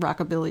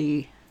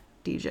rockabilly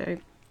DJ.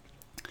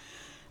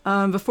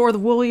 Before the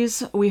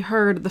Woolies, we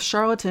heard the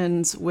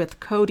Charlatans with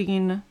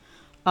Codeine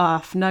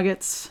off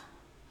Nuggets.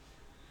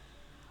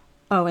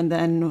 Oh, and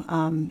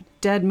then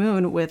Dead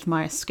Moon with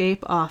My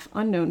Escape off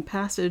Unknown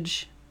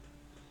Passage.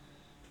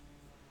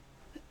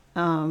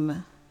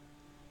 And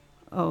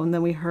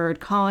then we heard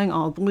Calling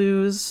All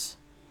Blues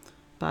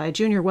by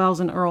Junior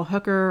Wells and Earl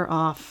Hooker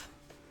off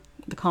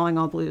the Calling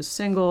All Blues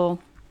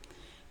single.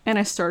 And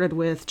I started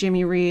with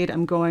Jimmy Reed,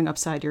 I'm Going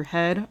Upside Your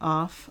Head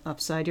off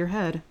Upside Your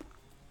Head.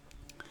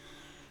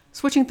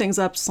 Switching things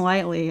up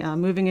slightly,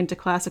 moving into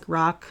classic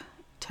rock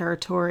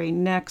territory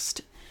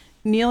next,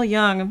 Neil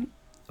Young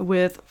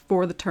with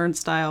For the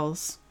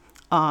Turnstiles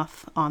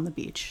off On the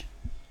Beach.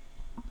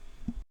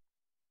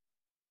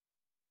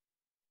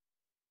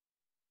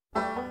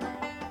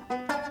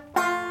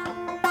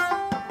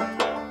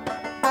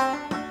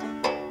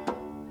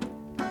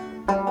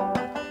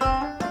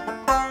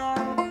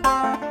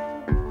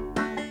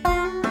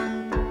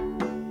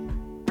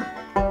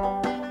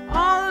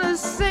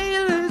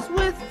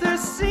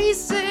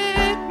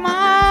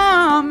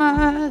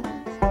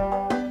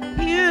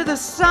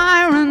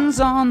 Sirens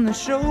on the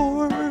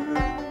shore,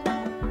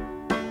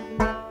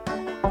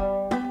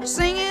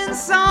 singing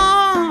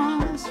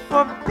songs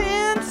for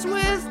pence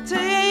with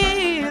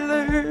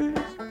tailors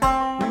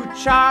who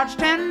charge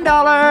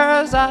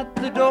 $10 at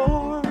the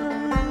door.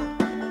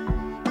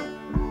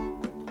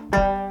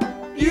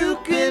 You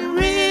can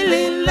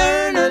really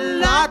learn a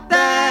lot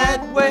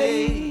that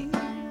way.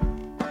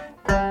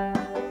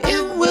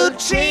 It will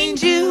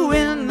change you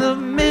in the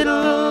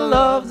middle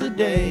of the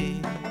day.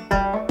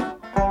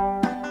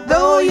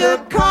 Though your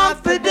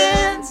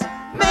confidence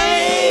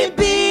may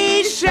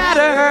be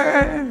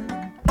shattered,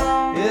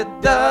 it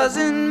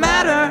doesn't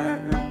matter.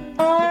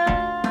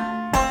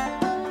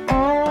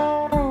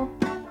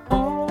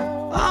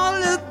 All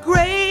the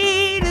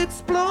great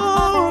explorers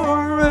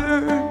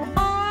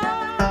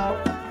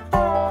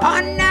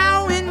are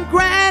now in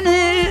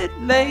Granite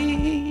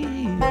Lake,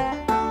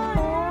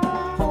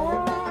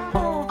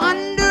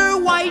 under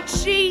white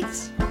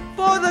sheets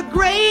for the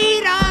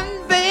great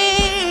unveiling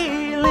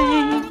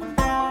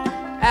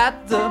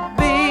at the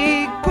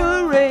big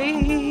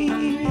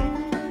parade.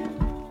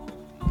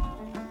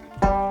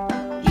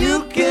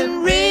 You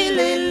can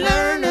really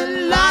learn a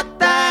lot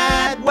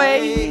that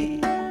way.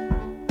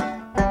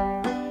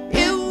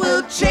 It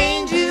will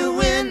change you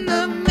in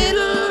the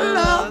middle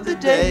of the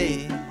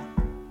day.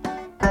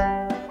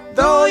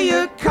 Though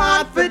your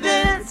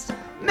confidence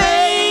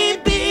may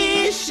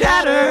be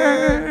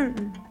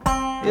shattered,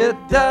 it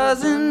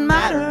doesn't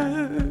matter.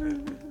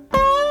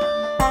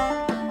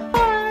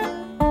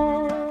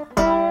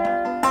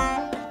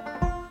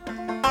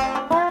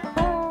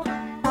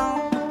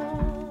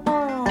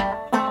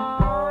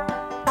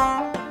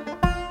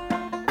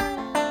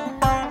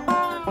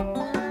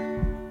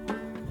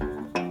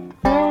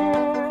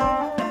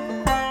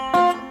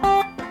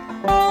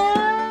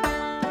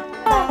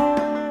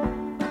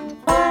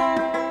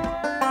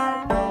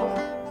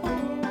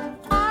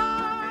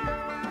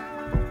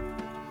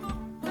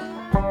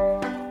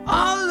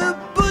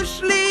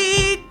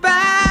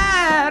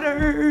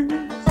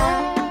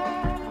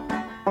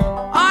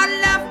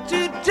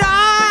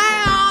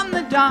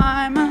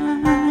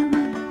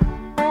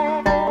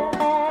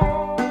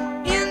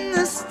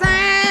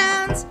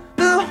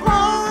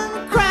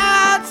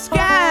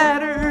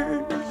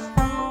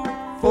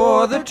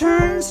 For the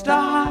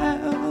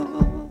turnstile,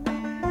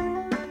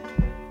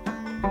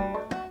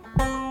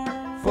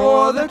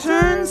 for the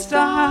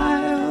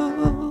turnstile,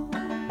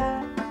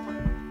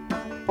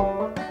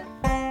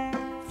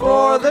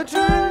 for the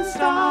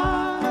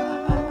turnstile.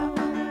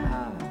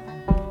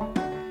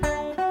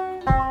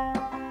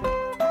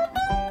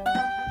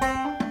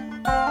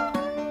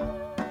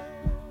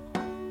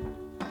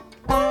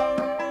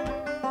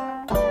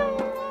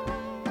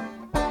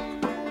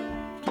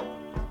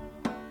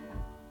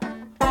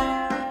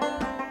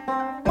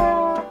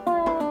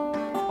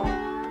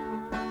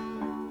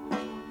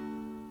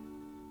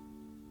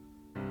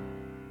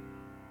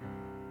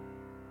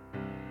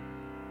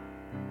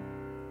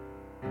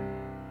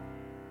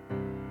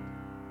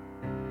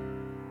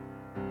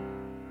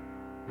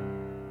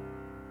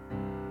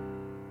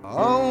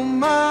 Oh,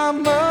 my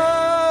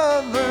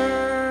mother,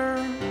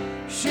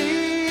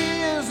 she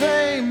is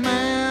a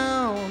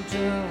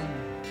mountain,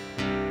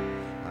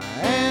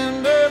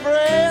 and her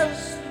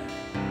breast,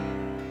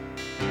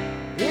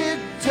 it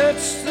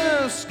touched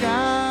the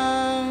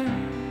sky.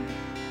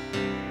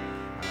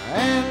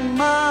 And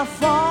my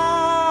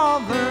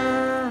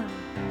father,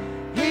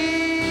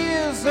 he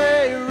is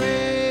a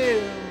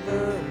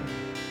river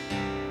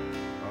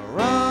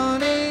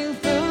running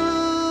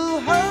through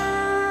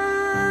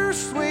her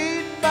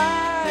sweet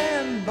by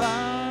and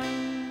by.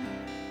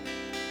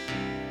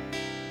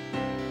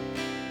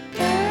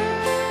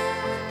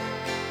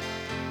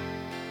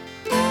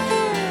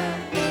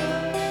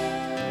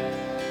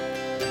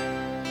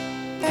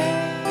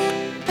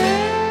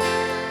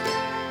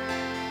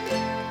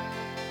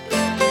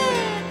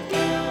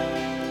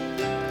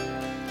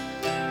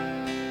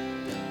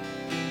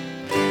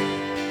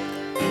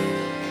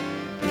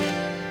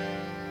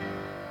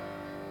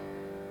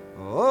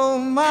 Oh,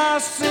 my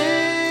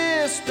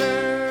sister,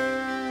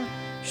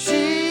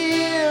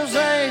 she is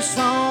a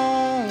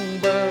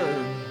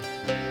songbird,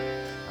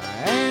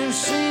 and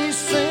she's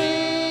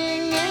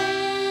singing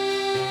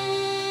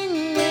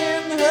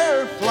in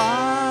her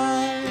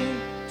flight.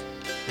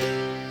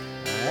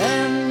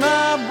 And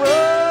my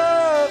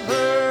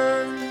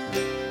brother,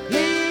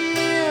 he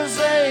is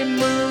a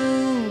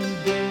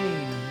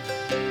moonbeam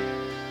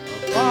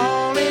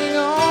falling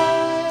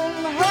on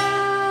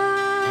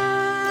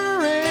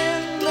her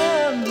in the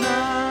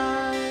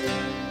night.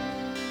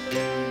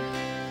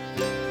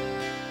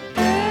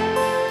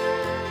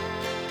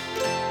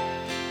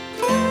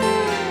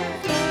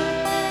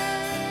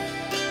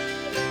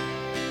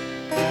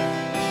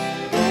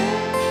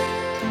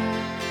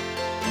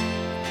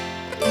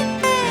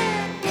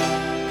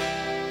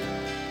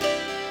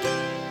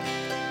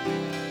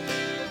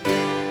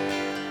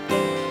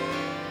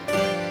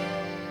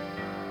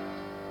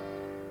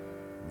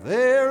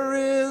 There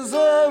is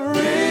a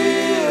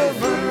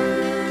river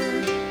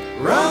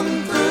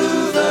run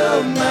through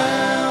the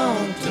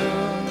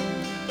mountain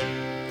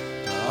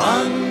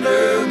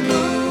under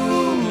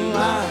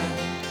moonlight.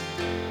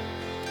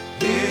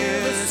 Hear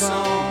the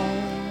song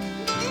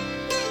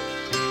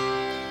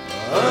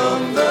of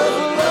the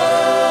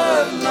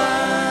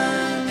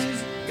bloodlines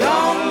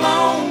gone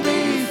long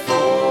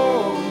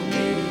before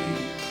me,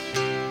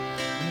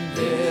 and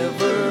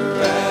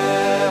ever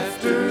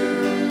after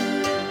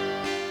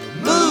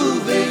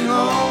moving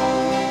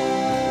on,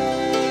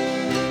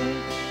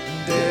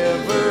 and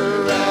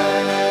ever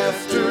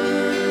after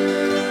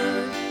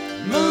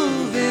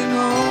moving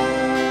on.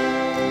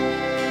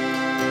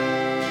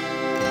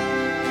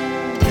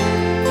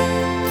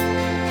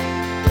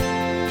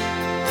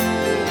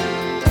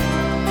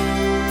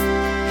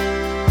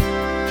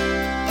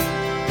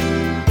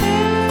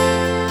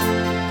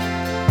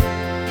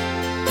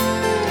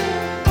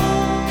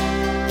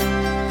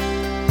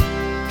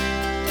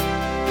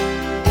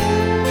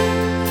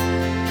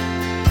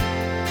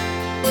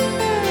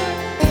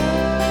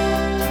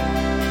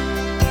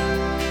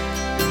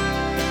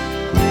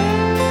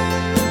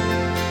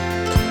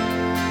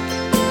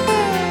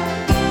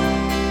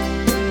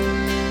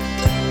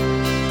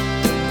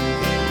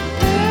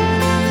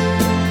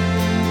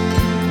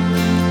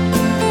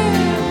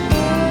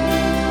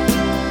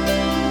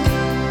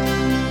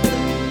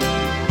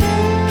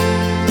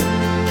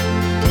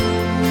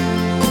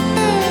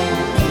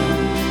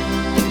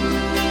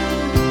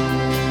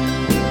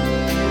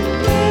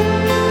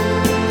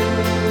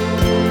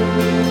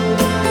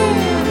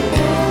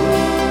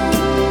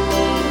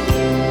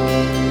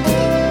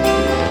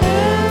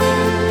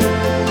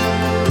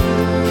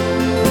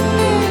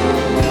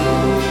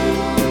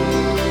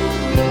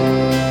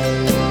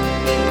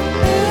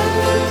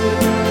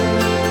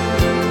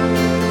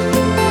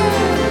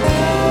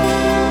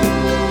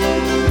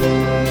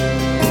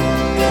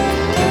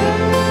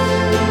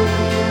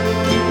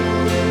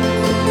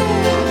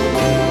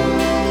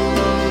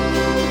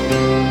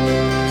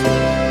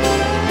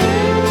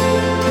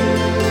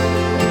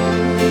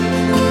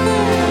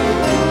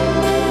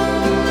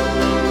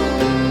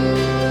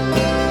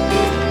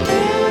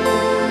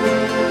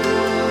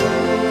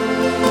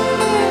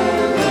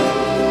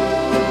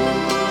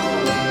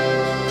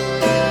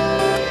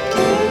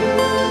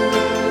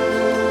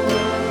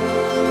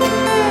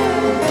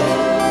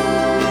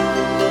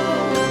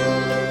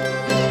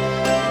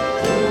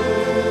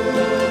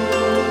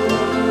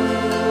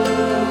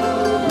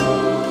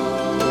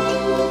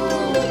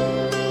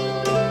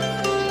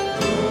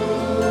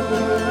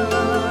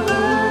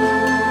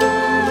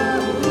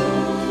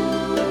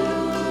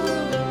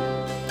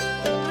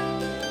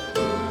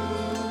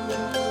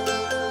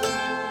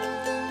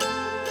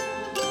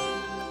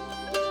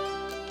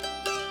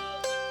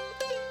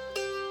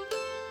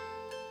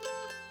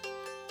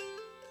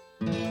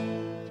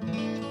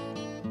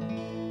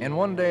 And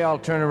one day I'll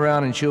turn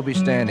around and she'll be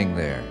standing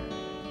there.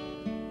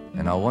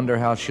 And I'll wonder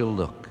how she'll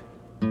look,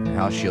 and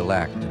how she'll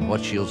act, and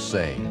what she'll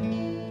say.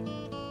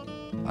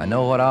 I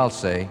know what I'll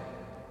say,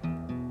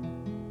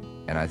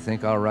 and I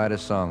think I'll write a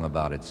song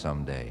about it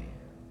someday.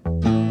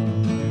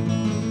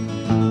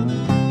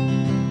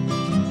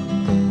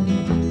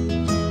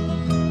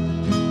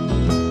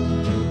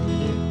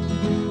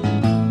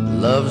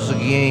 Love's a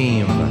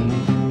game,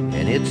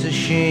 and it's a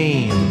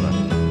shame,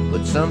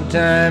 but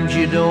sometimes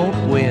you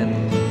don't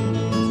win.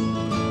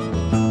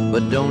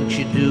 But don't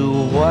you do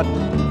what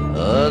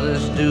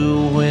others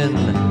do when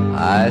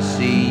I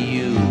see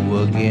you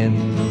again.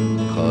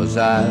 'Cause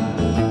I'd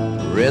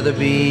rather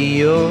be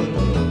your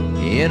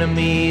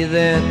enemy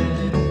than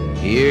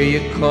hear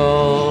you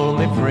call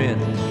me friend.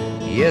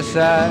 Yes,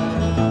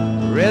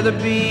 I'd rather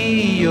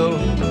be your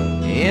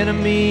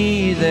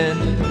enemy than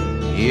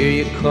hear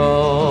you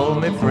call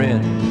me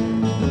friend.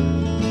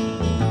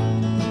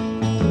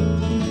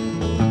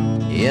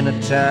 In a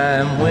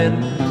time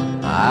when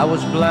I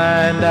was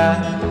blind,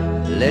 I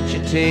let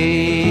you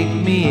take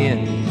me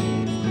in.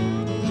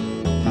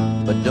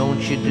 But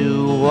don't you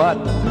do what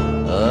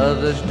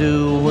others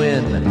do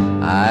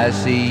when I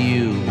see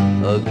you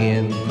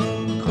again.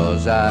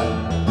 'Cause I'd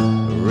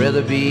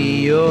rather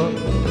be your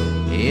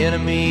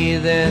enemy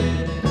than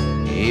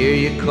hear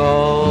you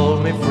call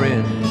me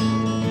friend.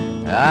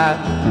 I'd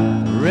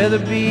rather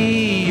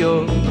be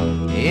your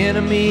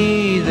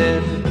enemy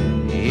than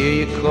hear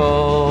you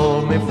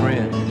call me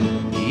friend.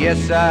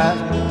 Yes, I'd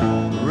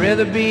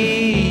rather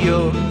be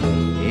your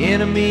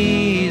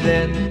enemy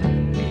than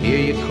hear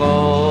you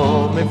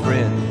call me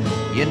friend.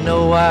 You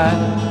know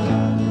I'd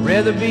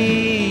rather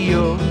be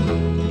your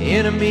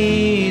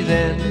enemy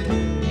than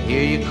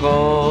hear you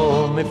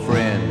call me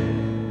friend.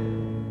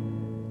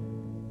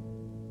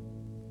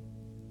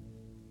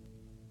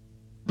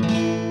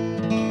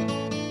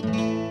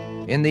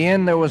 In the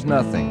end there was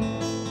nothing,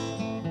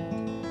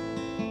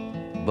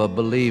 but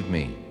believe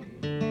me,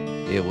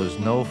 it was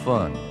no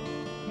fun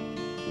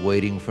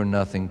waiting for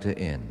nothing to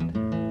end.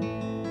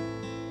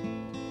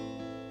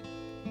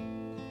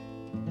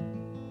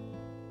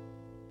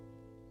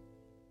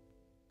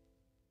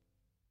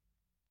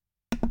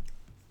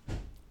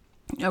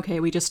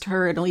 Okay, we just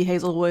heard Lee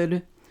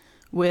Hazelwood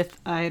with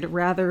I'd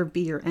Rather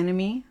Be Your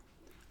Enemy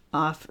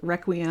off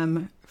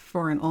Requiem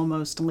for an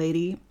Almost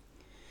Lady.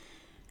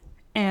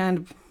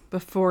 And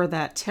before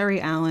that, Terry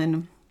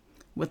Allen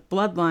with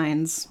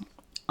Bloodlines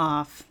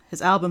off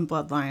his album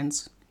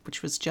Bloodlines,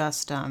 which was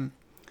just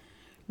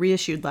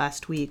reissued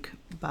last week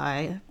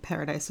by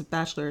Paradise of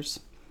Bachelors.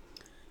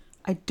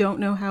 I don't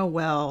know how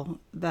well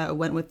that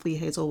went with Lee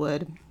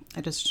Hazelwood.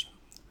 I just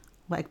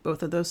like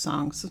both of those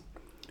songs.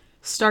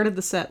 Started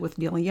the set with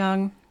Neil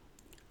Young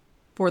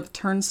for the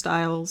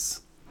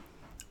Turnstiles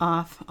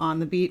off On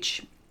the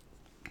Beach.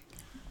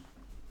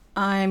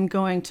 I'm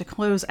going to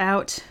close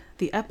out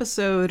the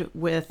episode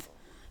with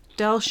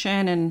Del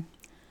Shannon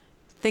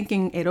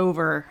Thinking It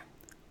Over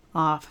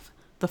off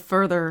The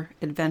Further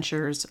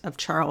Adventures of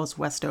Charles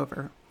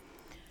Westover.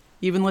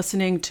 You've been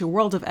listening to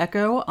World of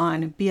Echo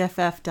on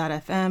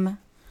BFF.FM.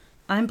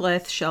 I'm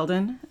Blythe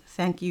Sheldon.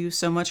 Thank you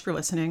so much for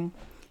listening.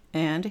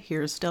 And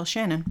here's Del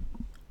Shannon.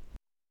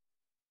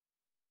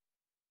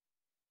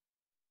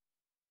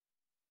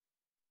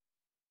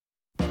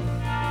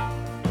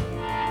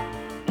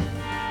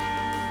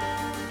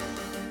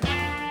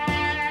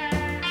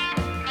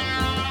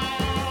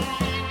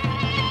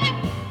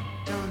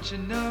 Don't you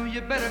know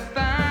you better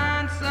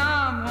find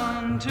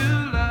someone to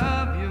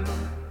love you?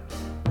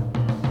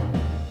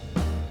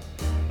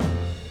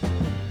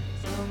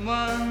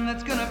 Someone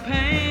that's gonna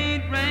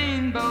paint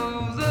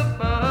rainbows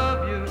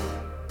above you.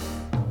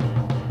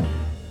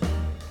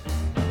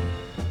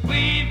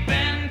 We've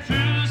been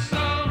through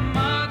so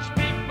much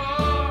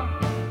before,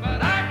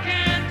 but I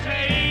can't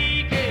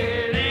take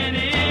it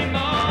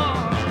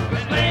anymore.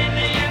 'Cause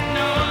lately, you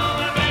know,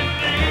 I've been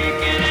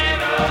thinking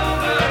it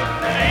over.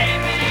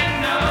 Lately, you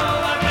know,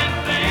 I've been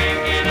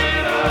thinking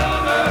it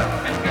over.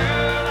 And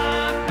girl,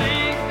 I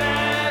think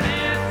that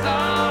it's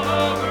all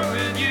over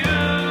with you.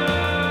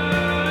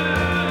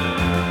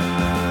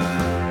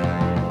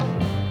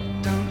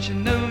 Don't you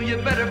know you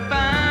better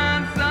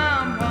find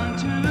someone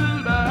to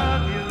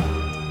love you,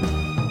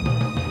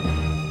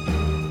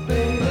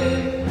 baby?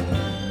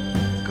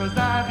 'Cause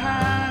I've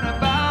had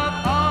about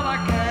all I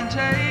can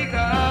take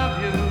of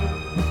you,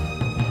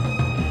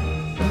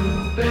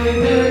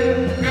 baby.